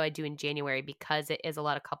love the show I do in January because it is a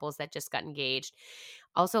lot of couples that just got engaged.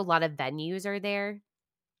 Also, a lot of venues are there.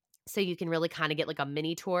 So you can really kind of get like a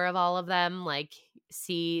mini tour of all of them, like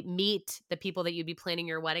meet the people that you'd be planning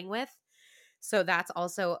your wedding with. So that's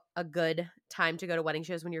also a good time to go to wedding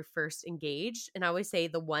shows when you're first engaged. And I always say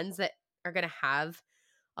the ones that are going to have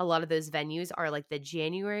a lot of those venues are like the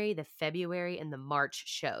January, the February, and the March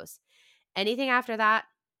shows. Anything after that,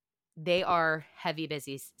 they are heavy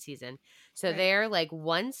busy season. So they're like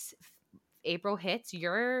once April hits,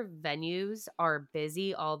 your venues are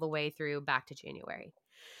busy all the way through back to January.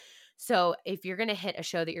 So if you're going to hit a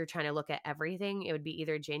show that you're trying to look at everything, it would be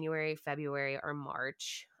either January, February, or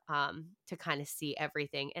March to kind of see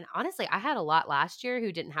everything. And honestly, I had a lot last year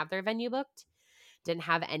who didn't have their venue booked, didn't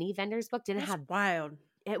have any vendors booked, wild.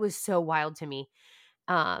 It was so wild to me,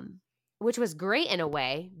 which was great in a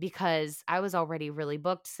way because I was already really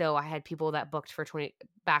booked. So I had people that booked for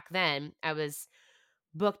back then. I was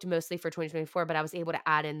booked mostly for 2024, but I was able to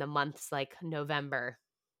add in the months like November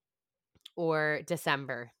or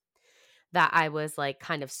December that I was like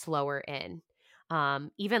kind of slower in.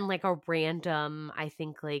 Even like a random, I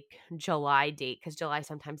think like July date, because July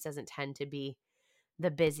sometimes doesn't tend to be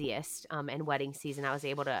the busiest in wedding season. I was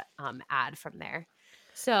able to add from there.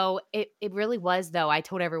 So it really was, though. I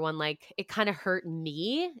told everyone, like, it kind of hurt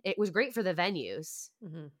me. It was great for the venues,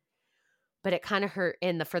 Mm-hmm. but it kind of hurt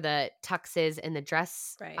for the tuxes and the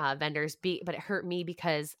dress Right. vendors. But it hurt me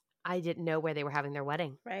because I didn't know where they were having their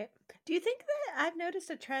wedding. Right. Do you think that I've noticed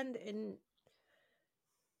a trend in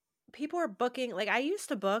people are booking? Like I used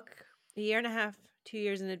to book a year and a half, 2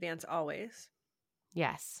 years in advance always.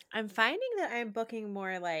 Yes. I'm finding that I'm booking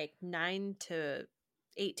more like 9 to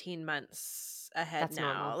 18 months ahead That's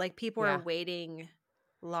now. normal. Like people are Yeah. waiting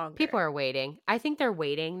longer. People are waiting. I think they're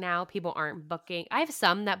waiting now. People aren't booking. I have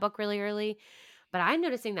some that book really early, but I'm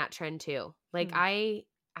noticing that trend too. Like Hmm.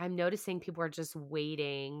 I'm noticing people are just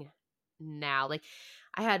waiting now. Like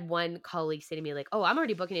I had one colleague say to me like, "Oh, I'm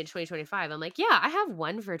already booking in 2025." I'm like, "Yeah, I have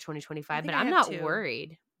one for I 2025, think but I I'm have not 2.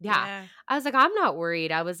 worried." Yeah. Yeah. I was like, "I'm not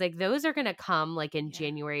worried." I was like, "Those are going to come like in Yeah.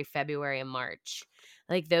 January, February, and March.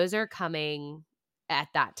 Like those are coming at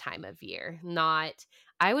that time of year. Not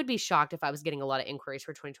I would be shocked if I was getting a lot of inquiries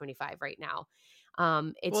for 2025 right now.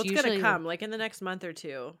 Well, It's it's going to usually come like in the next month or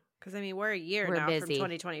two cuz I mean, we're a year we're now from busy.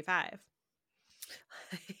 2025.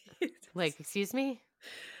 Like, excuse me?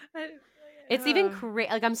 I, It's even uh, great.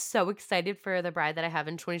 Like, I'm so excited for the bride that I have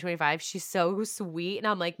in 2025. She's so sweet. And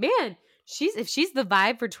I'm like, man, if she's the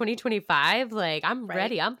vibe for 2025, like, I'm right.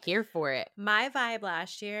 ready. I'm here for it. My vibe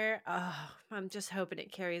last year, I'm just hoping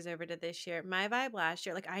it carries over to this year. My vibe last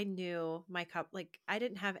year, like I knew my like I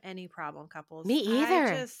didn't have any problem Me couples. I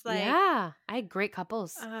either. just like, Yeah. I had great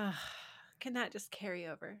couples. uh, can that just carry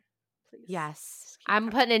over, please? Yes. Just keep I'm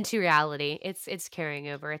coming. putting into reality. It's carrying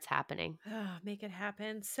over. It's happening. Make it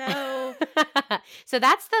happen. So, So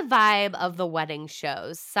that's the vibe of the wedding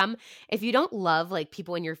shows. If you don't love like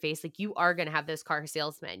people in your face, like you are going to have those car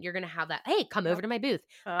salesmen. You're going to have that, hey, come over yep. to my booth.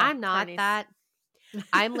 I'm not Plenty. that.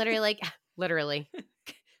 I'm literally like, literally,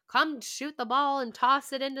 come shoot the ball and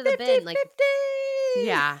toss it into the 50 bin. Like, 50.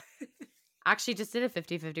 yeah. Actually, just did a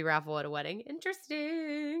 50-50 raffle at a wedding.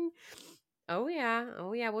 Interesting. Oh, yeah.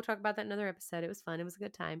 Oh, yeah. We'll talk about that in another episode. It was fun. It was a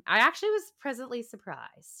good time. I actually was pleasantly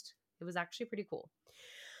surprised. It was actually pretty cool.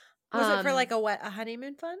 Was it for like a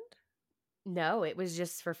honeymoon fund? No, it was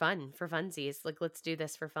just for fun, for funsies. Like, let's do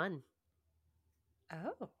this for fun.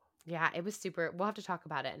 Oh, Yeah, it was super. We'll have to talk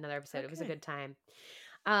about it in another episode. It was a okay. good time.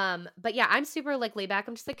 But yeah, I'm super like laid back.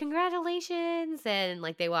 I'm just like, congratulations. And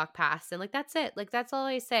like they walk past and like that's it. Like that's all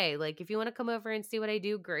I say. Like if you want to come over and see what I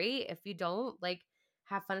do, great. If you don't, like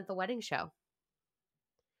have fun at the wedding show.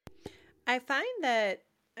 I find that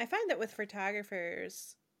with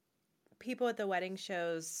photographers, people at the wedding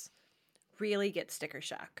shows really get sticker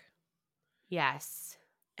shock. Yes.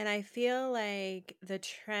 And I feel like the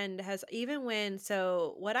trend has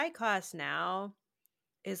so what I cost now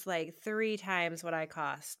is like 3 times what I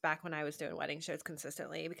cost back when I was doing wedding shows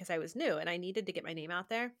consistently because I was new and I needed to get my name out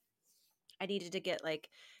there. I needed to get like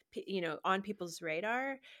on people's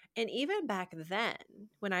radar. And even back then,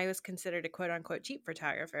 when I was considered a quote unquote cheap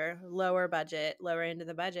photographer, lower budget, lower end of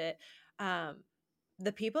the budget,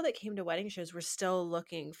 the people that came to wedding shows were still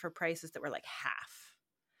looking for prices that were like half.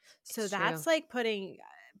 So It's true. that's like putting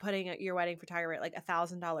your wedding photographer at like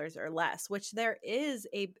 $1,000 or less, which there is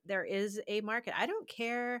a market. I don't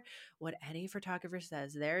care what any photographer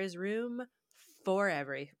says. There is room for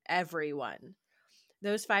everyone.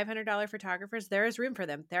 Those $500 photographers, there is room for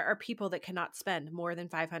them. There are people that cannot spend more than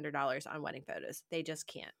 $500 on wedding photos. They just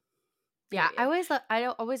can't. Yeah, Period. I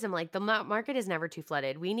always am like the market is never too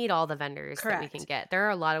flooded. We need all the vendors that we can Correct. get. There are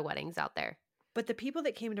a lot of weddings out there. But the people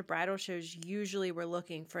that came to bridal shows usually were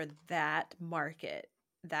looking for that market,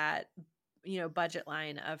 that budget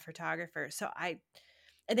line of photographers.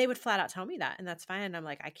 And they would flat out tell me that, and that's fine. And I'm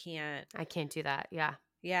like, I can't do that. Yeah.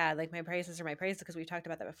 Yeah, like my prices are my prices because we talked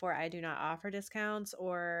about that before. I do not offer discounts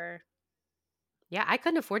or Yeah, I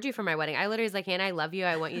couldn't afford you for my wedding. I literally was like, Hannah, I love you.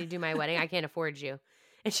 I want you to do my wedding. I can't afford you.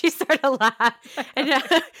 And she started to laugh. And,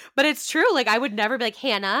 but it's true. Like, I would never be like,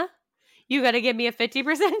 Hannah, you got to give me a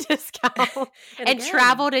 50% discount and again,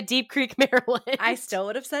 travel to Deep Creek, Maryland. I still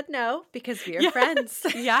would have said no because we are Yeah. friends.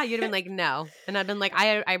 Yeah, you'd have been like, no. And I've been like,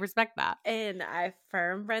 I respect that. And I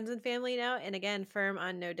firm friends and family now. And again, firm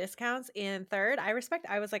on no discounts. And third, I was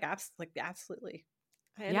like, absolutely.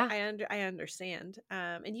 I understand.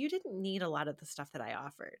 And you didn't need a lot of the stuff that I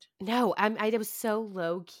offered. No, I was so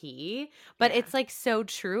low key, but Yeah. it's like so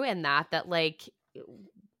true in that like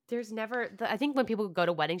there's never I think when people go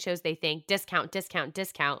to wedding shows they think discount.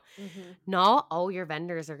 Mm-hmm. Not all your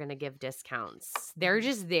vendors are going to give discounts. They're Mm-hmm.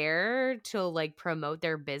 just there to like promote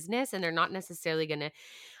their business and they're not necessarily going to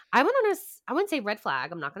I wouldn't say red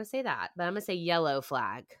flag. I'm not going to say that, but I'm going to say yellow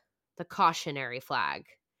flag, the cautionary flag.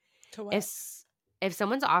 To what? if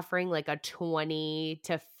someone's offering like a 20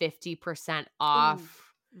 to 50% Ooh. off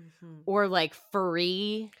Mm-hmm. or like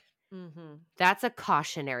free, Mm-hmm. that's a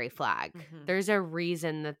cautionary flag. Mm-hmm. There's a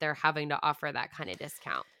reason that they're having to offer that kind of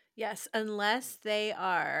discount. Yes, unless they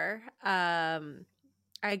are, I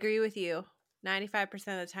agree with you 95%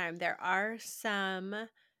 of the time. There are some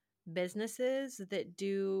businesses that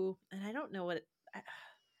do, and I don't know what, I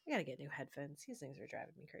gotta get new headphones. These things are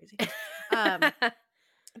driving me crazy.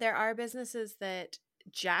 There are businesses that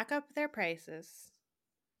jack up their prices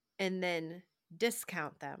and then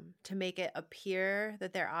discount them to make it appear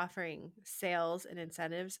that they're offering sales and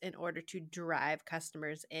incentives in order to drive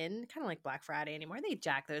customers in, kind of like Black Friday anymore. They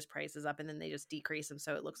jack those prices up and then they just decrease them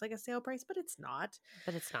so it looks like a sale price, but it's not.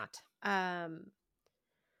 But it's not.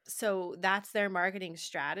 So that's their marketing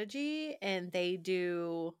strategy, and they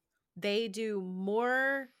do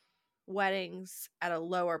more weddings at a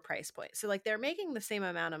lower price point. So like they're making the same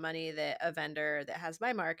amount of money that a vendor that has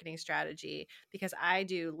my marketing strategy, because I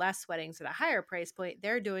do less weddings at a higher price point,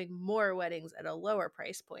 they're doing more weddings at a lower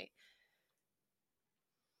price point.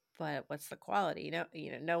 But what's the quality?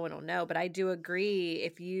 No one will know. But I do agree,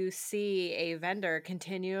 if you see a vendor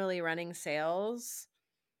continually running sales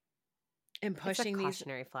and pushing it's a these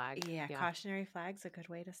cautionary flag. Yeah, cautionary flag's a good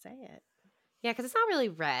way to say it. Yeah, because it's not really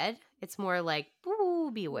red. It's more like,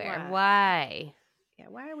 ooh, beware. Why? Why? Yeah,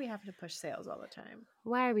 why are we having to push sales all the time?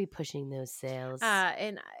 Why are we pushing those sales?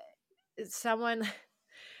 And someone,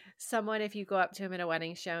 if you go up to them at a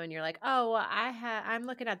wedding show and you're like, oh, well, I'm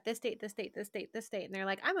looking at this date, this date, this date, this date, and they're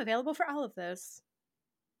like, I'm available for all of those.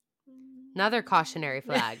 Another cautionary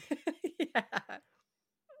flag. Yeah.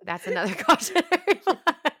 That's another cautionary flag.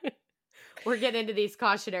 We're getting into these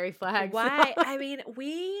cautionary flags. Why? I mean,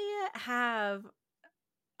 we have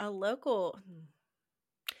a local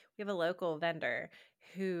vendor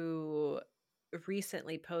who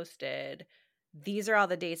recently posted, these are all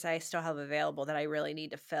the dates I still have available that I really need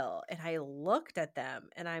to fill. And I looked at them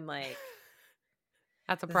and I'm like,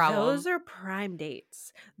 that's a problem. Those are prime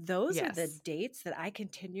dates. Those are the Yes. dates that I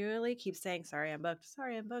continually keep saying, sorry, I'm booked,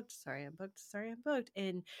 sorry, I'm booked, sorry, I'm booked, sorry, I'm booked.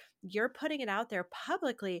 And you're putting it out there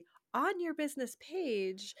publicly on your business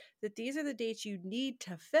page that these are the dates you need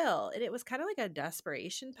to fill. And it was kind of like a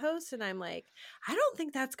desperation post. And I'm like, I don't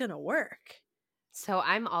think that's going to work. So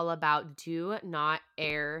I'm all about do not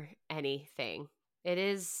air anything.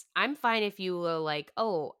 I'm fine if you will like,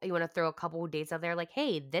 oh, you want to throw a couple of dates out there like,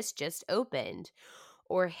 hey, this just opened.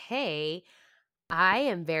 Or, hey, I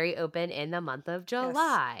am very open in the month of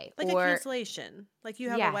July. Yes. Like a cancellation. Like you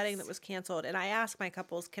have a wedding that Yes. was canceled. And I ask my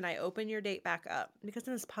couples, can I open your date back up? Because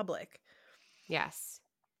then it's public. Yes.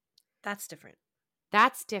 That's different.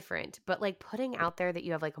 That's different. But like putting out there that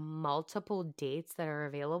you have like multiple dates that are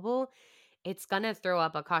available, it's going to throw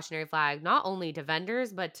up a cautionary flag, not only to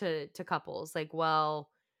vendors, but to couples. Like, well,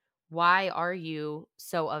 why are you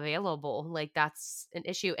so available? Like that's an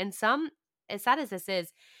issue. And as sad as this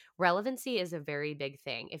is, relevancy is a very big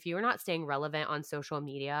thing. If you're not staying relevant on social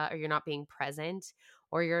media, or you're not being present,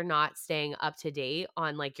 or you're not staying up to date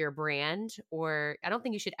on like your brand, or I don't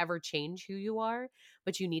think you should ever change who you are,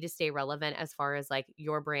 but you need to stay relevant as far as like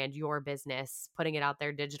your brand, your business, putting it out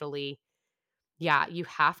there digitally. Yeah, you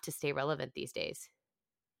have to stay relevant these days.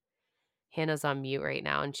 Hannah's on mute right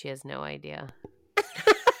now and she has no idea.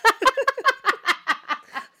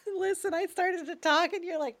 Listen, I started to talk and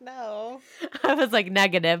you're like, no. I was like,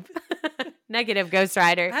 negative. Negative, Ghost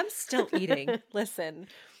Rider. I'm still eating. Listen,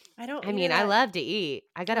 I love to eat.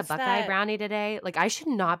 I got a Buckeye brownie today. Like, I should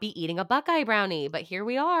not be eating a Buckeye brownie, but here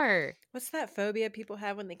we are. What's that phobia people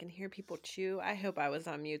have when they can hear people chew? I hope I was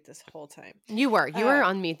on mute this whole time. You were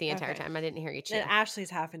on mute the entire time. I didn't hear you chew. And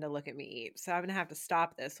Ashley's having to look at me eat, so I'm going to have to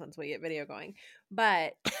stop this once we get video going.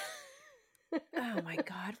 But... oh my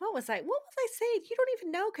God, what was I saying? You don't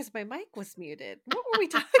even know because my mic was muted. What were we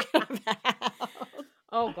talking about?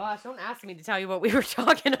 Oh gosh, don't ask me to tell you what we were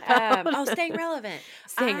talking about. Staying relevant.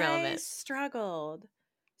 I struggled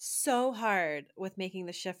so hard with making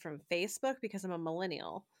the shift from Facebook, because I'm a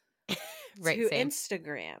millennial, right, to same.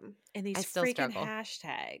 Instagram and these freaking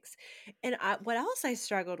hashtags. And what else I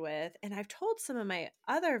struggled with, and I've told some of my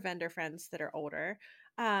other vendor friends that are older,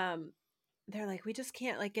 they're like, we just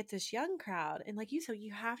can't like get this young crowd. And like you said,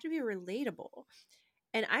 you have to be relatable.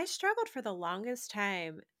 And I struggled for the longest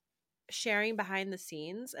time sharing behind the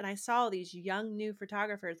scenes. And I saw these young new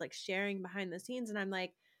photographers like sharing behind the scenes. And I'm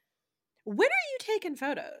like, when are you taking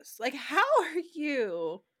photos? Like, how are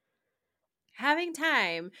you having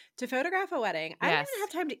time to photograph a wedding. I don't Yes. even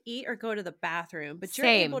have time to eat or go to the bathroom, but you're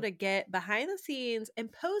Same. able to get behind the scenes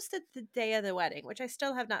and post it the day of the wedding, which I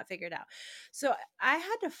still have not figured out. So I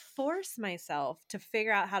had to force myself to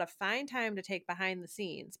figure out how to find time to take behind the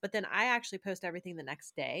scenes, but then I actually post everything the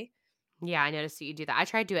next day. Yeah, I noticed that you do that. I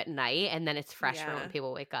try to do it at night, and then it's fresh for when Yeah.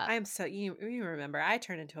 people wake up. I am so you remember I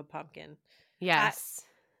turned into a pumpkin. I Yes.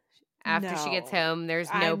 After she gets no. home,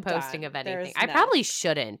 there's no I'm posting done. of anything. There's I no. probably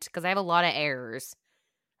shouldn't because I have a lot of errors.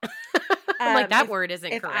 Like that word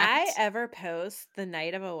isn't If correct. I ever post the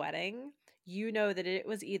night of a wedding, you know that it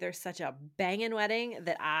was either such a banging wedding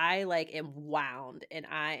that I like am wound and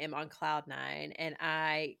I am on cloud 9 and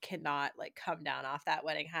I cannot like come down off that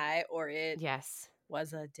wedding high, or it Yes.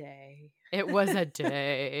 was a day. It was a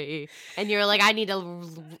day. And you're like, I need to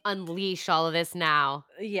unleash all of this now.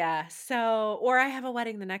 Yeah. So, or I have a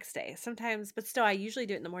wedding the next day sometimes, but still, I usually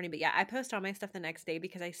do it in the morning. But yeah, I post all my stuff the next day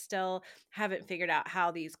because I still haven't figured out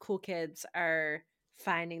how these cool kids are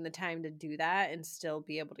finding the time to do that and still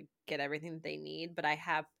be able to get everything that they need. But I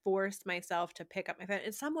have forced myself to pick up my phone.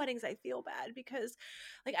 In some weddings, I feel bad because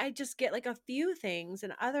like I just get like a few things,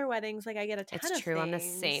 and other weddings, like I get a ton It's of true. I'm the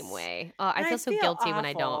same things. way. Oh, I And I feel so feel guilty when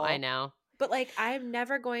I don't. I awful. know. But like I'm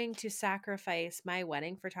never going to sacrifice my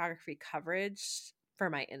wedding photography coverage for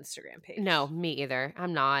my Instagram No, page. me either.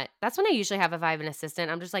 I'm not. That's when I usually have if I have an assistant.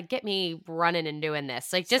 I'm just like, get me running and doing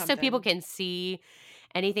this. Like, just so people Something. can see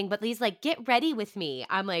anything. But Lee's like, get ready with me.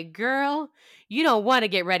 I'm like, girl, you don't want to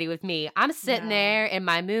get ready with me. I'm sitting No. there in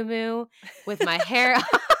my moo with my hair.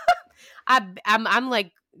 I'm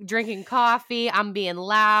like drinking coffee. I'm being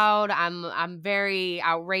loud. I'm very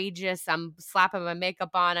outrageous. I'm slapping my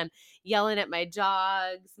makeup on. I'm yelling at my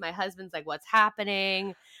dogs. My husband's like, "What's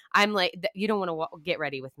happening?" I'm like, "You don't want to get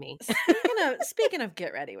ready with me." Speaking of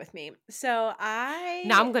get ready with me. So Now I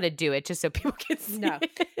I'm gonna do it just so people can see. no.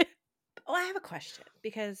 It. Well, I have a question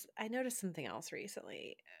because I noticed something else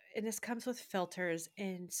recently. And this comes with filters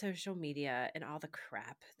and social media and all the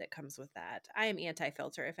crap that comes with that. I am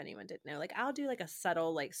anti-filter if anyone didn't know. Like I'll do like a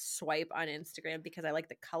subtle like swipe on Instagram because I like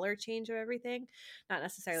the color change of everything, not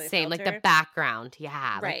necessarily a Same, like the filter. background.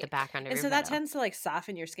 Yeah, like the Right. background of And your so that photo. tends to like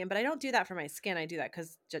soften your skin, but I don't do that for my skin. I do that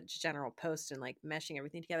because general post and like meshing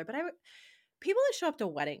everything together. But people that show up to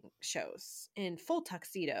wedding shows in full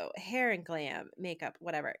tuxedo, hair and glam, makeup,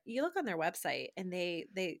 whatever. You look on their website and they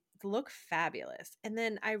look fabulous. And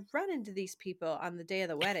then I run into these people on the day of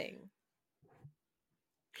the wedding.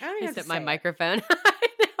 I don't even I have to set my say it. microphone. I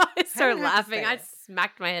I don't started have to laughing. say I it.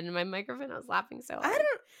 smacked my head in my microphone. I was laughing so I hard.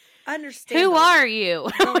 don't understand Who are you?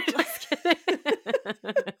 the Just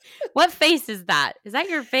kidding. What face is that? Is that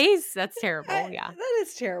your face? That's terrible. Yeah. that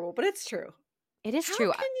is terrible, but it's true. It is How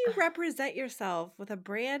true. can you represent yourself with a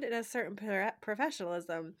brand and a certain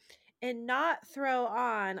professionalism and not throw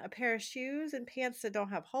on a pair of shoes and pants that don't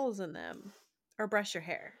have holes in them or brush your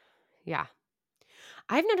hair? Yeah.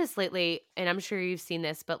 I've noticed lately, and I'm sure you've seen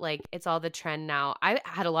this, but like it's all the trend now. I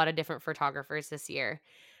had a lot of different photographers this year.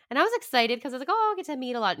 And I was excited because I was like, oh, I'll get to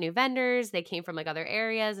meet a lot of new vendors. They came from like other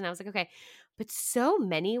areas. And I was like, okay. But so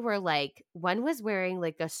many were like, one was wearing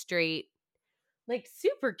like a straight, like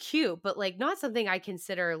super cute, but like not something I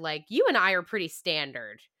consider like you and I are pretty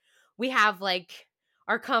standard. We have like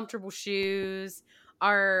our comfortable shoes,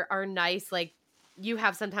 our nice like you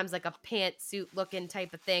have sometimes like a pantsuit looking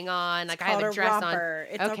type of thing on. It's Like I have called a a dress on. romper.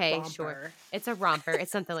 It's a Okay, sure. romper. It's a romper.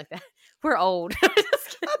 It's something like that. We're old.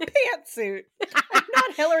 A pantsuit. I'm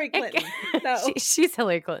not Hillary Clinton. No. She's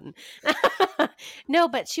Hillary Clinton. No,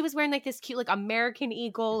 but she was wearing like this cute like American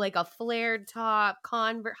Eagle, like a flared top,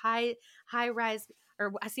 high rise,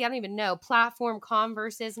 or see, I don't even know, platform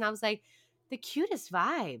Converses. And I was like, the cutest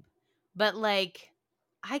vibe. But like,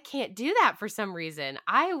 I can't do that for some reason.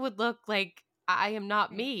 I would look like I am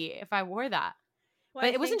not me if I wore that. Well, But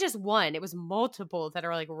I it wasn't think just one, it was multiple that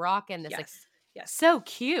are like rocking this, like yes. Yes. so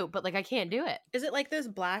cute, but like I can't do it. Is it like those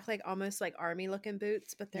black, like almost like army looking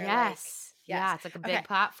boots, but they're like Yes. yes. Yeah, it's like a Okay. big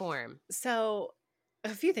platform. So a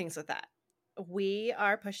few things with that. We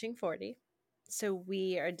are pushing 40. So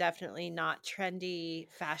we are definitely not trendy,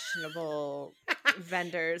 fashionable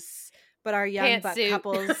vendors, but our young buck Pantsuit.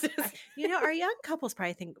 couples, our young couples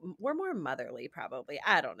probably think we're more motherly, probably.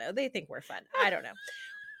 I don't know. They think we're fun. I don't know.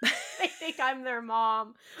 They think I'm their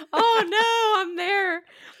mom. Oh no, I'm there.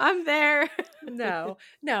 I'm there.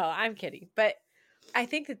 No, I'm kidding. But I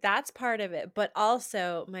think that that's part of it. But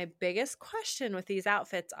also, my biggest question with these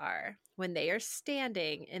outfits are when they are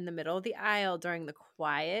standing in the middle of the aisle during the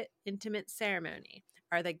quiet, intimate ceremony,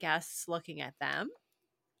 are the guests looking at them?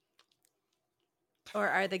 Or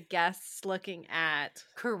are the guests looking at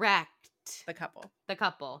Correct. The couple. The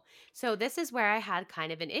couple. So this is where I had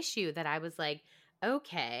kind of an issue that I was like,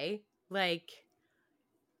 okay, like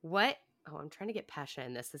what? Oh, I'm trying to get Pasha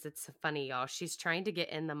in this because it's funny, y'all. She's trying to get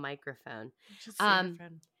in the microphone. Just see her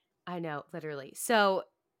friend. I know, literally. So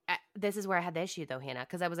this is where I had the issue though, Hannah,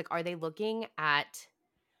 because I was like, are they looking at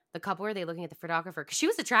the couple or are they looking at the photographer? Because she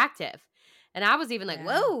was attractive. And I was even like,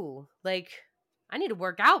 whoa, like I need to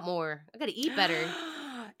work out more. I got to eat better.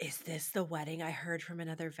 Is this the wedding I heard from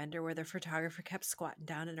another vendor where the photographer kept squatting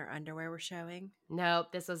down and her underwear were showing?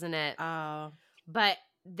 Nope, this wasn't it. Oh. But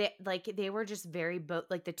they were just very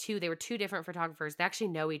they were two different photographers. They actually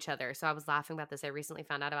know each other. So I was laughing about this. I recently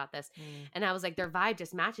found out about this. And I was like, their vibe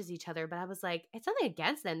just matches each other. But I was like, it's nothing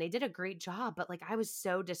against them. They did a great job. But like I was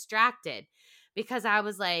so distracted because I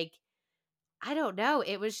was like, I don't know.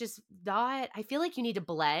 It was just not, I feel like you need to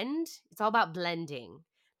blend. It's all about blending.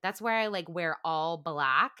 That's where I like wear all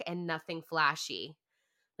black and nothing flashy.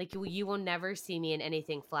 Like you will never see me in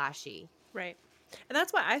anything flashy. Right. And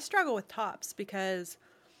that's why I struggle with tops, because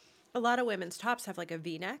a lot of women's tops have like a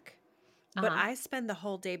V-neck, but I spend the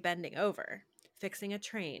whole day bending over, fixing a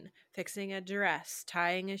train, fixing a dress,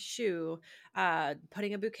 tying a shoe,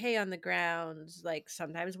 putting a bouquet on the ground. Like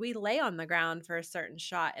sometimes we lay on the ground for a certain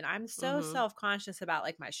shot, and I'm so self-conscious about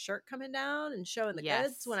like my shirt coming down and showing the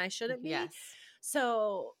goods when I shouldn't be. Yes.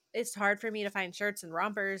 So it's hard for me to find shirts and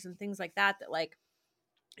rompers and things like that like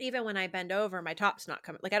even when I bend over, my top's not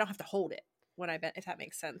coming. Like I don't have to hold it when I bend, if that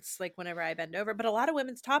makes sense. Like whenever I bend over, but a lot of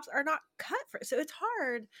women's tops are not cut for it. So it's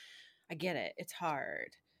hard. I get it. It's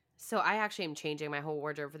hard. So I actually am changing my whole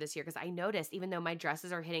wardrobe for this year because I noticed even though my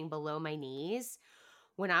dresses are hitting below my knees,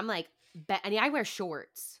 when I'm like, I wear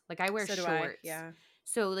shorts. Like I wear shorts. Yeah.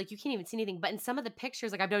 So like you can't even see anything. But in some of the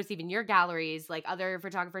pictures, like I've noticed even your galleries, like other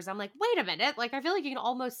photographers, I'm like, wait a minute. Like I feel like you can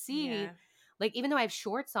almost see, like even though I have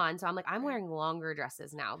shorts on. So I'm like, I'm wearing longer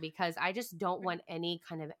dresses now because I just don't want any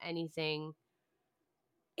kind of anything,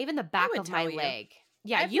 even the back of my leg.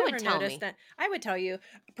 Yeah, you would tell me. That. I would tell you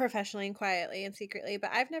professionally and quietly and secretly, but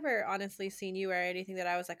I've never honestly seen you wear anything that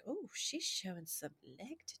I was like, oh, she's showing some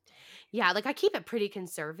leg today. Yeah, like I keep it pretty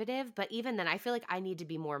conservative, but even then I feel like I need to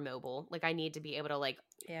be more mobile. Like I need to be able to like,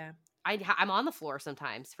 I'm on the floor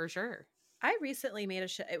sometimes for sure. I recently made a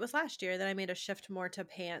shift. It was last year that I made a shift more to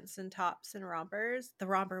pants and tops and rompers. The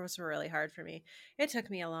romper was really hard for me. It took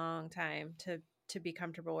me a long time to be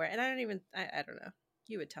comfortable wearing. And I don't know.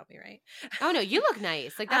 You would tell me, right? Oh no, you look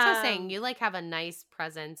nice. Like that's what I'm saying. You like have a nice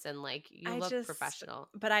presence and like you look professional.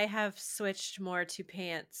 But I have switched more to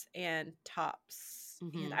pants and tops.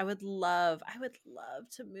 And I would love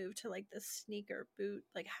to move to like the sneaker boot.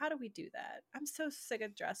 Like, how do we do that? I'm so sick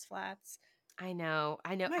of dress flats. I know.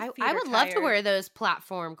 I would love to wear those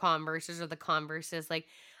platform Converses or the Converses. Like,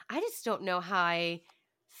 I just don't know how I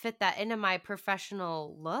fit that into my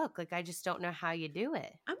professional look. Like, I just don't know how you do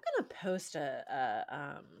it. I'm gonna post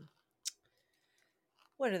a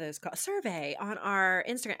what are those called? Survey on our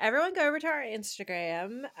Instagram. Everyone go over to our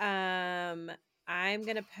Instagram. I'm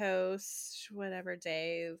gonna post whatever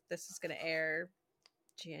day this is gonna air.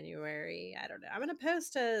 January, I don't know. I'm going to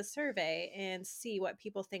post a survey and see what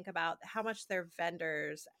people think about how much their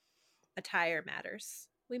vendors' attire matters.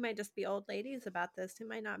 We might just be old ladies about this. It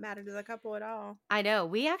might not matter to the couple at all. I know.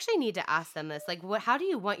 We actually need to ask them this. Like, how do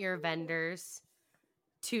you want your vendors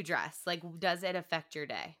to dress? Like, does it affect your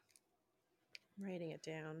day? I'm writing it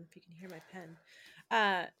down if you can hear my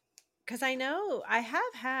pen. Because I know I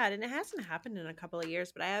have had, and it hasn't happened in a couple of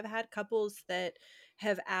years, but I have had couples that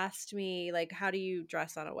have asked me, like, how do you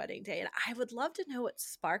dress on a wedding day? And I would love to know what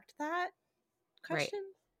sparked that question.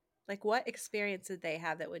 Right. Like, what experience did they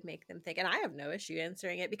have that would make them think? And I have no issue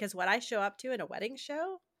answering it because what I show up to in a wedding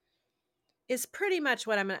show is pretty much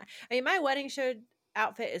what I'm going to. I mean, my wedding show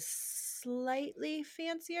outfit is slightly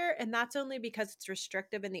fancier, and that's only because it's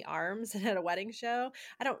restrictive in the arms. And at a wedding show,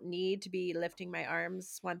 I don't need to be lifting my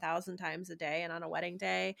arms 1,000 times a day, and on a wedding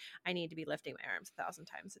day I need to be lifting my arms 1,000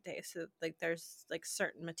 times a day. So like there's like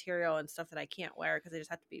certain material and stuff that I can't wear because I just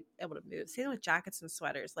have to be able to move. Same with jackets and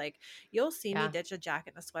sweaters. Like you'll see me ditch a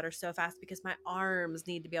jacket and a sweater so fast because my arms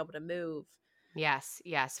need to be able to move. Yes,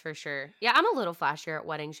 for sure. Yeah, I'm a little flashier at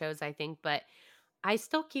wedding shows, I think, but I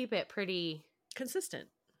still keep it pretty consistent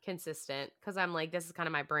because I'm like, this is kind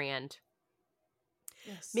of my brand.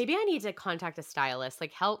 Yes. Maybe I need to contact a stylist,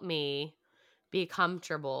 like help me be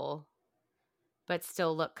comfortable but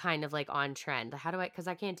still look kind of like on trend. How do I, because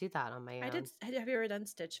I can't do that on my own. Have you ever done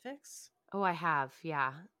Stitch Fix? Oh, I have.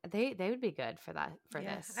 Yeah. They would be good for that, for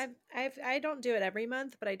this. I don't do it every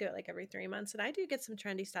month, but I do it like every 3 months. And I do get some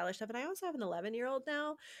trendy stylish stuff. And I also have an 11-year-old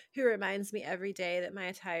now who reminds me every day that my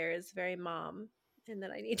attire is very mom and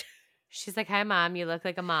that I need She's like, "Hi, Mom. You look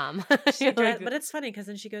like a mom." But it's funny because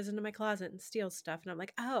then she goes into my closet and steals stuff, and I'm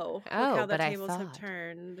like, look how the tables have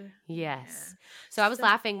turned. Yes. Yeah. So I was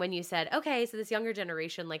laughing when you said, okay, so this younger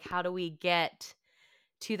generation, like, how do we get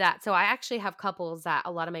to that? So I actually have couples that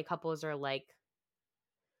a lot of my couples are like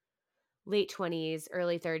late 20s,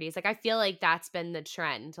 early 30s. Like, I feel like that's been the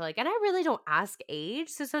trend. Like, and I really don't ask age.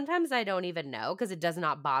 So sometimes I don't even know because it does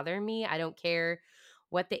not bother me. I don't care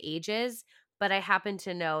what the age is. But I happen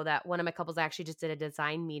to know that one of my couples, I actually just did a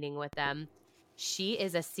design meeting with them. She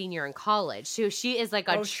is a senior in college. So she is like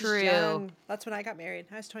a true. She's young. That's when I got married.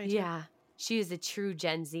 I was 22. Yeah. She is a true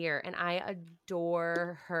Gen Zer. And I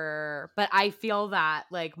adore her. But I feel that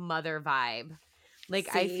like mother vibe.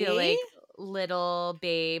 Like, I feel like little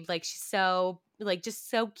babe, like she's so like just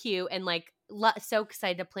so cute and like so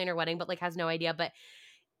excited to plan her wedding, but like has no idea. But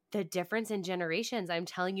the difference in generations, I'm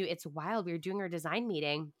telling you, it's wild. We were doing our design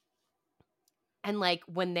meeting, and like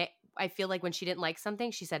I feel like when she didn't like something,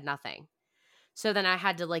 she said nothing. So then I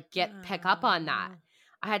had to like pick up on that.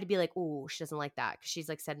 I had to be like, "Ooh, she doesn't like that," because she's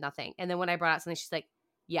like said nothing. And then when I brought out something, she's like,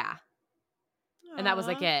 "Yeah," and that was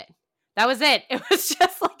like it. That was it. It was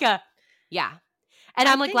just like a yeah. And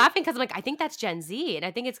I'm like laughing because I'm like, I think that's Gen Z. And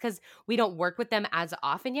I think it's because we don't work with them as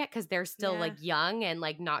often yet because they're still like young and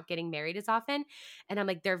like not getting married as often. And I'm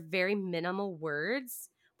like, they're very minimal words.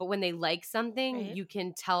 But when they like something, you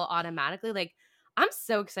can tell automatically. Like, I'm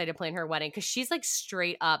so excited to plan her wedding because she's like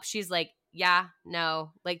straight up. She's like, yeah,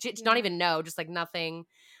 no. Like, not even no, just like nothing.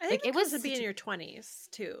 I think it was to be in your 20s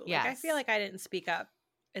too. Yeah. Like, I feel like I didn't speak up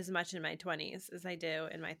as much in my 20s as I do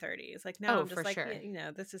in my 30s. Like now I'm just like, sure.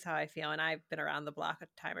 This is how I feel. And I've been around the block a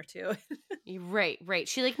time or two. Right.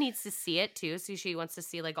 She like needs to see it too. So she wants to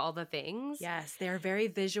see like all the things. Yes. They're very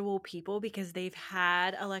visual people because they've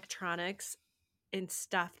had electronics and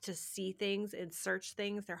stuff to see things and search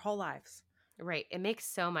things their whole lives. Right. It makes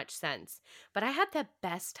so much sense. But I had the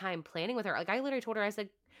best time planning with her. Like, I literally told her, I said,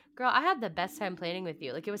 girl, I had the best time planning with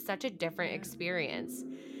you. Like, it was such a different experience.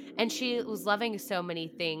 And she was loving so many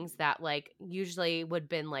things that like usually would have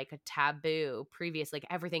been like a taboo previous, like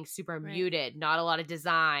everything super muted, not a lot of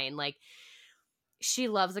design. Like, she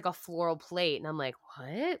loves like a floral plate. And I'm like,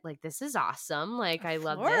 what? Like, this is awesome. Like, I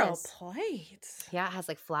love this. Floral plate. Yeah, it has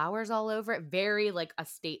like flowers all over it. Very like a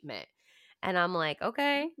statement. And I'm like,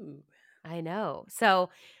 okay. Ooh. I know.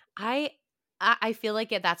 So I feel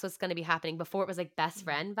like that's what's going to be happening. Before it was like best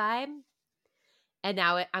friend vibe. And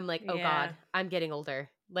now I'm like, oh God, I'm getting older.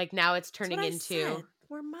 Like now it's turning into.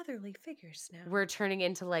 We're motherly figures now. We're turning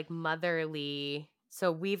into like motherly.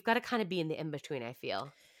 So we've got to kind of be in the in-between, I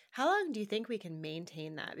feel. How long do you think we can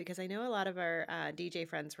maintain that? Because I know a lot of our DJ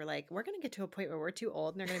friends were like, we're going to get to a point where we're too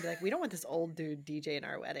old. And they're going to be like, we don't want this old dude DJ in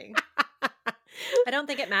our wedding. I don't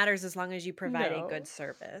think it matters as long as you provide a good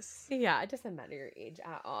service. Yeah, it doesn't matter your age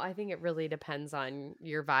at all. I think it really depends on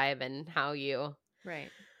your vibe and how you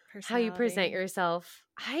present yourself.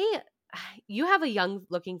 You have a young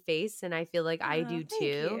looking face, and I feel like I do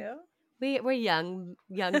too. We're young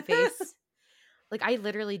face. Like I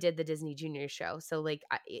literally did the Disney Junior show, so like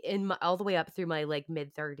all the way up through my like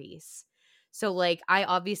mid-30s. So like I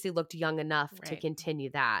obviously looked young enough to continue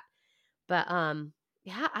that, but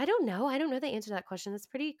yeah, I don't know. I don't know the answer to that question. That's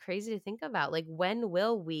pretty crazy to think about. Like, when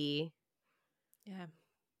will we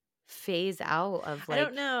phase out of like... I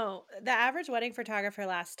don't know. The average wedding photographer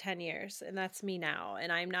lasts 10 years, and that's me now,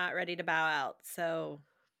 and I'm not ready to bow out. So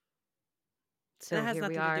that has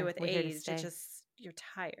nothing to do with age. It's just you're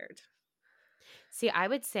tired. See, I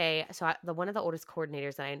would say, so one of the oldest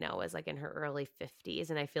coordinators that I know is like in her early 50s,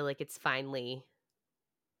 and I feel like it's finally...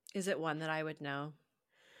 Is it one that I would know?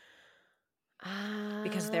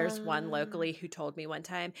 Because there's one locally who told me one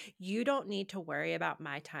time, you don't need to worry about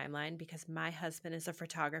my timeline because my husband is a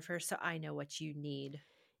photographer, so I know what you need.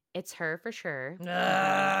 It's her for sure.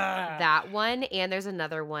 That one, and there's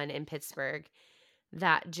another one in Pittsburgh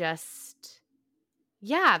that just,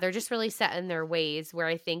 they're just really set in their ways where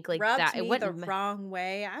I think like rubbed that me it went the wrong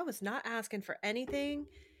way. I was not asking for anything.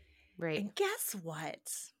 Right. And guess what?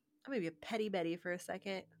 I'm going to be a petty Betty for a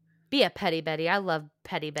second. Be a petty Betty. I love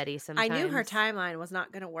petty Betty sometimes. I knew her timeline was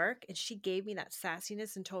not going to work, and she gave me that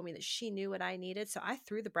sassiness and told me that she knew what I needed. So I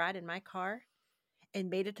threw the bride in my car and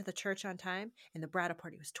made it to the church on time, and the bridal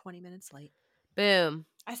party was 20 minutes late. Boom.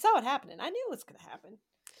 I saw it happening. I knew it was going to happen.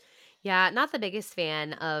 Yeah, not the biggest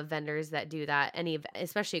fan of vendors that do that.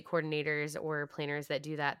 Especially coordinators or planners that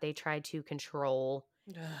do that. They try to control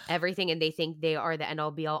everything, and they think they are the end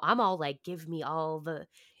all be all. I'm all like, give me all the...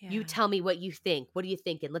 You tell me what you think. What are you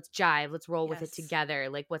thinking? Let's jive. Let's roll with it together.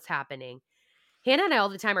 Like, what's happening? Hannah and I all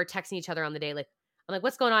the time are texting each other on the day. Like, I'm like,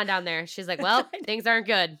 what's going on down there? She's like, well, things aren't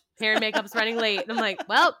good. Hair and makeup's running late. And I'm like,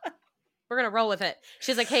 well, We're going to roll with it.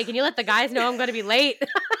 She's like, hey, can you let the guys know I'm going to be late? Do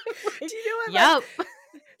you know what? Yep.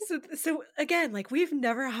 So again, like we've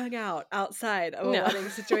never hung out outside of a No. wedding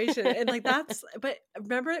situation, and like that's. But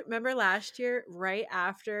remember last year, right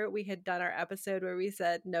after we had done our episode where we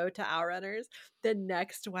said no to Outrunners, the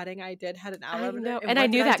next wedding I did had an I Outrunner, know. and And I what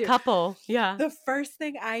knew did I that do? couple. Yeah. The first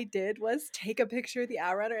thing I did was take a picture of the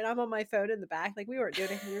Outrunner, and I'm on my phone in the back. Like we weren't doing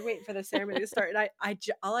anything. We were waiting for the ceremony to start, and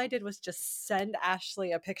all I did was just send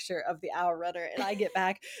Ashley a picture of the Outrunner, and I get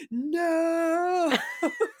back, no.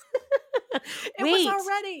 It was Wait.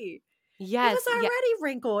 already. Yes. It was already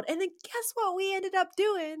wrinkled. And then guess what we ended up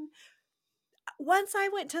doing? Once I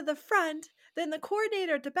went to the front, then the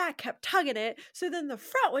coordinator at the back kept tugging it. So then the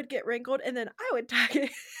front would get wrinkled and then I would tug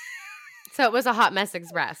it. So it was a hot mess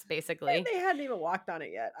express, basically. And they hadn't even walked on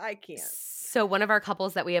it yet. I can't. So one of our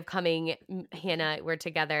couples that we have coming, Hannah, we're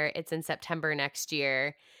together. It's in September next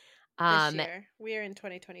year. This year. We're in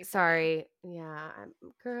 2024. Sorry. Yeah.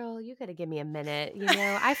 Girl, you got to give me a minute. You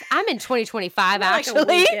know, I'm in 2025, We're actually. Like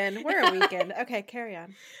a weekend. We're a weekend. Okay, carry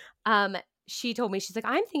on. She told me, she's like,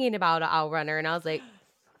 I'm thinking about an Outrunner. And I was like,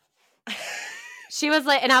 she was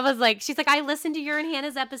like, and I was like, she's like, I listened to your and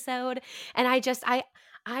Hannah's episode. And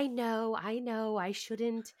I know, I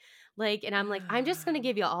shouldn't. Like, and I'm like, I'm just going to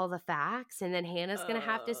give you all the facts. And then Hannah's going to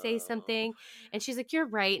have to say something. And she's like, you're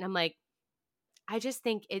right. And I'm like, I just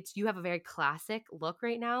think you have a very classic look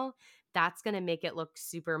right now. That's going to make it look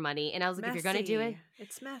super money. And I was like, messy. if you're going to do it.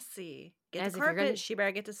 It's messy. Get the carpet. She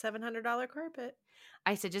better get the $700 carpet.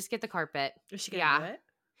 I said, just get the carpet. Is she going to do it?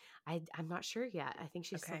 I'm not sure yet. I think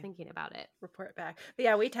she's still thinking about it. Report back. But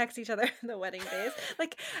yeah, we text each other in the wedding days.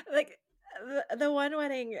 like the one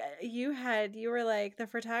wedding you were like, the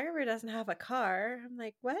photographer doesn't have a car. I'm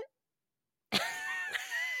like, what?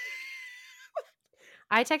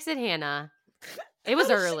 I texted Hannah. It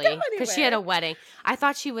was early because she had a wedding. I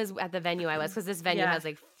thought she was at the venue I was, because this venue has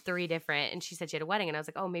like 3 different, and she said she had a wedding, and I was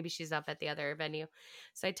like, oh, maybe she's up at the other venue.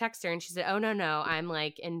 So I texted her and she said, oh, no, I'm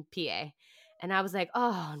like in PA. And I was like,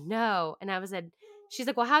 oh no. And she's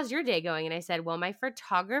like, well, how's your day going? And I said, well, my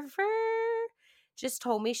photographer just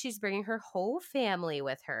told me she's bringing her whole family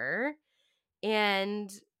with her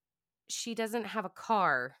and she doesn't have a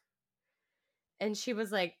car. And she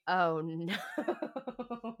was like, oh no.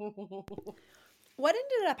 What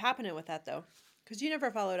ended up happening with that though? Because you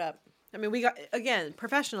never followed up. I mean, we got, again,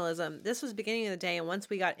 professionalism. This was beginning of the day, and once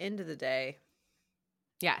we got into the day,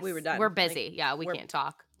 yes, we were done. We're busy. Like, we can't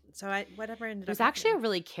talk. So whatever ended up. It was actually a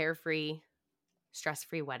really carefree,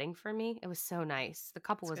 stress-free wedding for me. It was so nice. The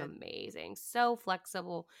couple was amazing. So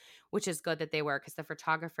flexible, which is good that they were, because the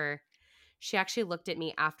photographer, she actually looked at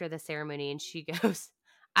me after the ceremony and she goes,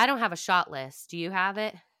 I don't have a shot list. Do you have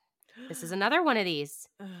it? This is another one of these.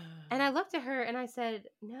 And I looked at her and I said,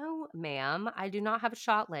 no, ma'am, I do not have a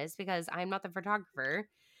shot list because I'm not the photographer.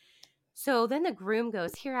 So then the groom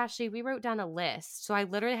goes, here, Ashley, we wrote down a list. So I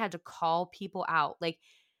literally had to call people out. Like,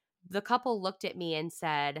 the couple looked at me and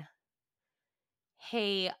said,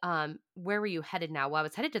 hey, where were you headed now? Well, I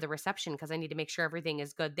was headed to the reception because I need to make sure everything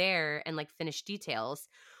is good there and like finish details.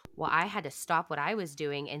 Well, I had to stop what I was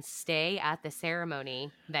doing and stay at the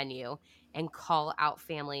ceremony venue and call out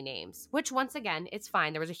family names, which once again, it's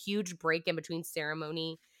fine. There was a huge break in between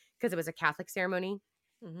ceremony because it was a Catholic ceremony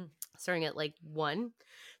starting at like 1.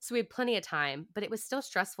 So we had plenty of time, but it was still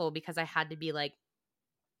stressful because I had to be like,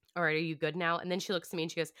 all right, are you good now? And then she looks at me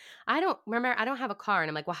and she goes, I don't have a car. And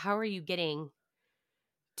I'm like, well, how are you getting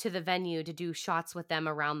to the venue to do shots with them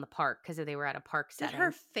around the park? Because they were at a park setting. Did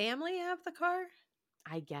her family have the car?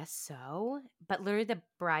 I guess so. But literally the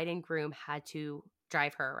bride and groom had to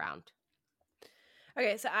drive her around.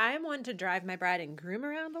 Okay, so I'm one to drive my bride and groom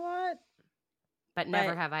around a lot. But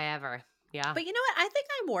never have I ever. Yeah. But you know what? I think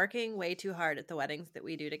I'm working way too hard at the weddings that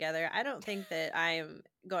we do together. I don't think that I am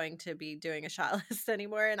going to be doing a shot list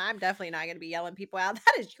anymore, and I'm definitely not going to be yelling people out.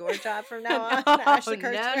 That is your job from now on, Ashley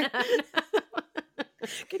Kirchner. No.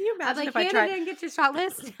 Can you imagine if I tried? Didn't get your shot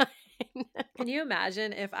list? Can you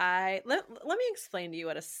imagine if I let me explain to you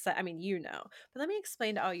what I mean, you know, but let me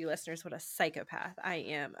explain to all you listeners what a psychopath I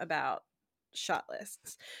am about shot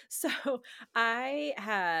lists. So I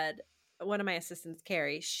had one of my assistants,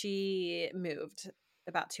 Carrie, she moved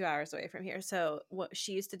about 2 hours away from here. So what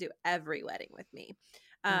she used to do every wedding with me.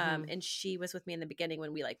 And she was with me in the beginning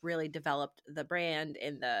when we like really developed the brand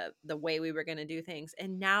and the way we were going to do things.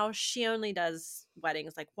 And now she only does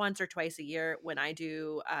weddings like once or twice a year when I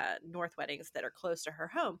do North weddings that are close to her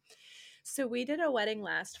home. So we did a wedding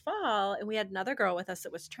last fall and we had another girl with us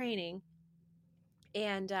that was training.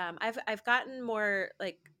 And I've gotten more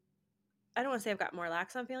like I don't want to say I've got more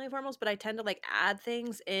lax on family formals, but I tend to like add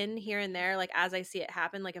things in here and there, like as I see it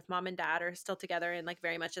happen. Like if mom and dad are still together and like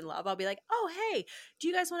very much in love, I'll be like, oh, hey, do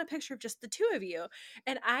you guys want a picture of just the two of you?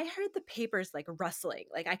 And I heard the papers like rustling.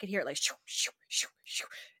 Like I could hear it like shoo, shoo, shoo, shoo,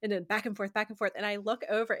 and then back and forth, back and forth. And I look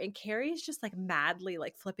over and Carrie's just like madly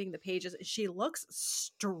like flipping the pages and she looks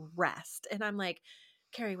stressed. And I'm like,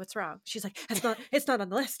 Carrie, what's wrong? She's like, it's not on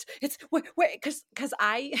the list. It's wait, because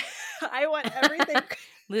I want everything.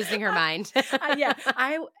 Losing her mind.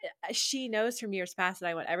 She knows from years past that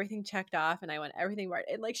I want everything checked off and I want everything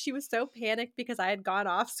marked. And like, she was so panicked because I had gone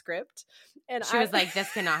off script and she was like,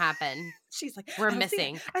 this cannot happen. She's like, we're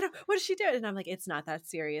missing. What is she doing? And I'm like, it's not that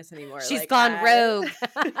serious anymore. She's like, gone rogue.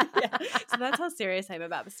 Yeah. So that's how serious I'm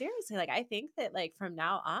about. But seriously, like, I think that like from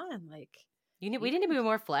now on, like, we need to be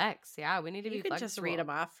more flex. Yeah, we need to be flexible. You could just read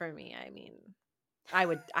them off for me. I mean, I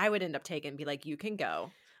would end up taking and be like, you can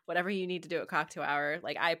go. Whatever you need to do at cocktail hour.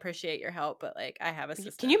 Like, I appreciate your help, but like, I have a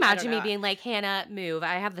system. Can you imagine me being like, Hannah, move.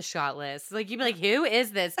 I have the shot list. Like, you'd be like, who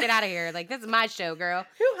is this? Get out of here. Like, this is my show, girl.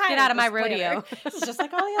 Get out of my rodeo. It's just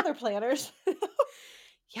like all the other planners.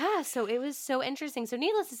 Yeah, so it was so interesting. So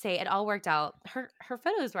needless to say, it all worked out. Her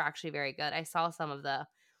photos were actually very good. I saw some of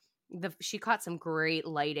she caught some great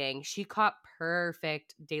lighting. She caught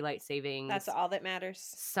perfect daylight savings. That's all that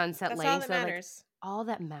matters. Sunset lighting. That's all that matters. Like, all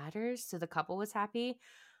that matters. So the couple was happy.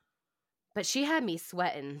 But she had me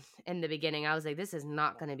sweating in the beginning. I was like, this is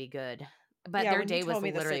not going to be good. But their day was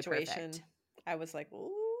literally perfect. I was like,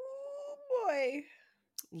 oh boy.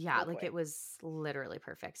 Yeah, like it was literally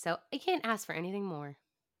perfect. So I can't ask for anything more.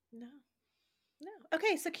 No.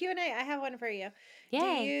 Okay, so Q&A. I have one for you. Yay. Do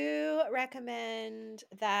you recommend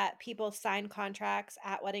that people sign contracts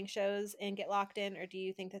at wedding shows and get locked in, or do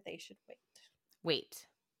you think that they should wait?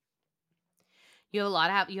 You have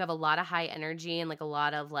a lot of high energy and like a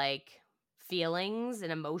lot of like feelings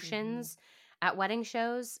and emotions at wedding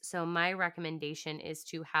shows. So my recommendation is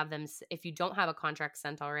to have them, if you don't have a contract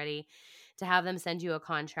sent already, to have them send you a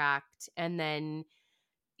contract. And then,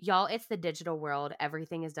 y'all, it's the digital world.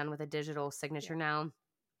 Everything is done with a digital signature now.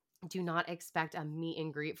 Do not expect a meet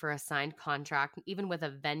and greet for a signed contract. Even with a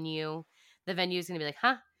venue, the venue is going to be like,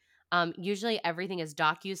 huh? Usually everything is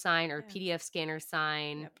DocuSign or PDF scanner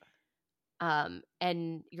sign. Yep.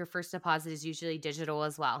 And your first deposit is usually digital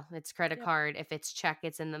as well. It's credit card. If it's check,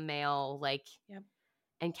 it's in the mail. Like,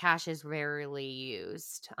 and cash is rarely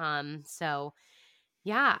used. So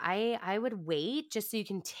yeah, I would wait just so you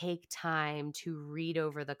can take time to read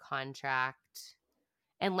over the contract.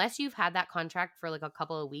 Unless you've had that contract for like a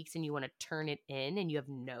couple of weeks and you want to turn it in and you have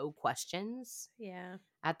no questions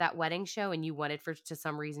at that wedding show and you wanted to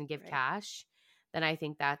some reason give cash, then I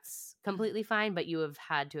think that's completely fine. But you have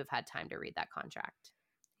had time to read that contract.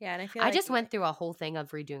 Yeah, and I feel I just went through a whole thing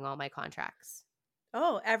of redoing all my contracts.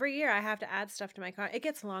 Oh, every year I have to add stuff to my contract. It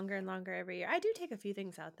gets longer and longer every year. I do take a few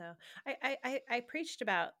things out though. I preached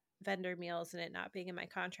about vendor meals and it not being in my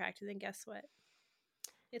contract, and then guess what?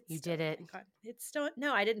 You did it. It's still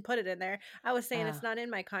no. I didn't put it in there. I was saying it's not in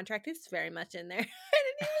my contract. It's very much in there. I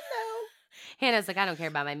didn't even know. Hannah's like, I don't care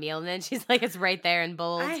about my meal, and then she's like, it's right there in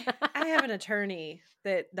bold. I have an attorney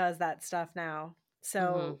that does that stuff now,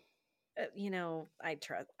 so I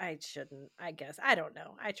trust. I shouldn't. I guess I don't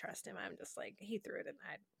know. I trust him. I'm just like, he threw it, and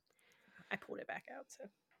I pulled it back out. So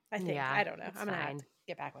I think I don't know. I'm gonna have to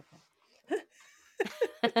get back with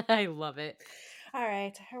him. I love it. All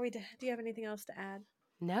right, do you have anything else to add?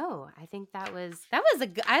 No, I think that was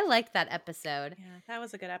I liked that episode. Yeah, that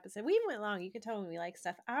was a good episode. We even went long. You can tell when we like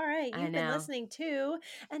stuff. All right, you've been listening to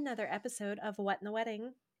another episode of What in the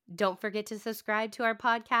Wedding. Don't forget to subscribe to our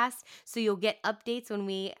podcast so you'll get updates when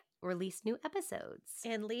we release new episodes.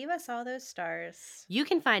 And leave us all those stars. You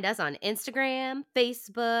can find us on Instagram,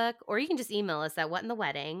 Facebook, or you can just email us at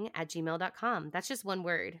whatinthewedding@gmail.com. That's just one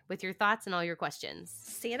word with your thoughts and all your questions.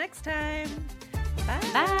 See you next time.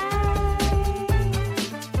 Bye.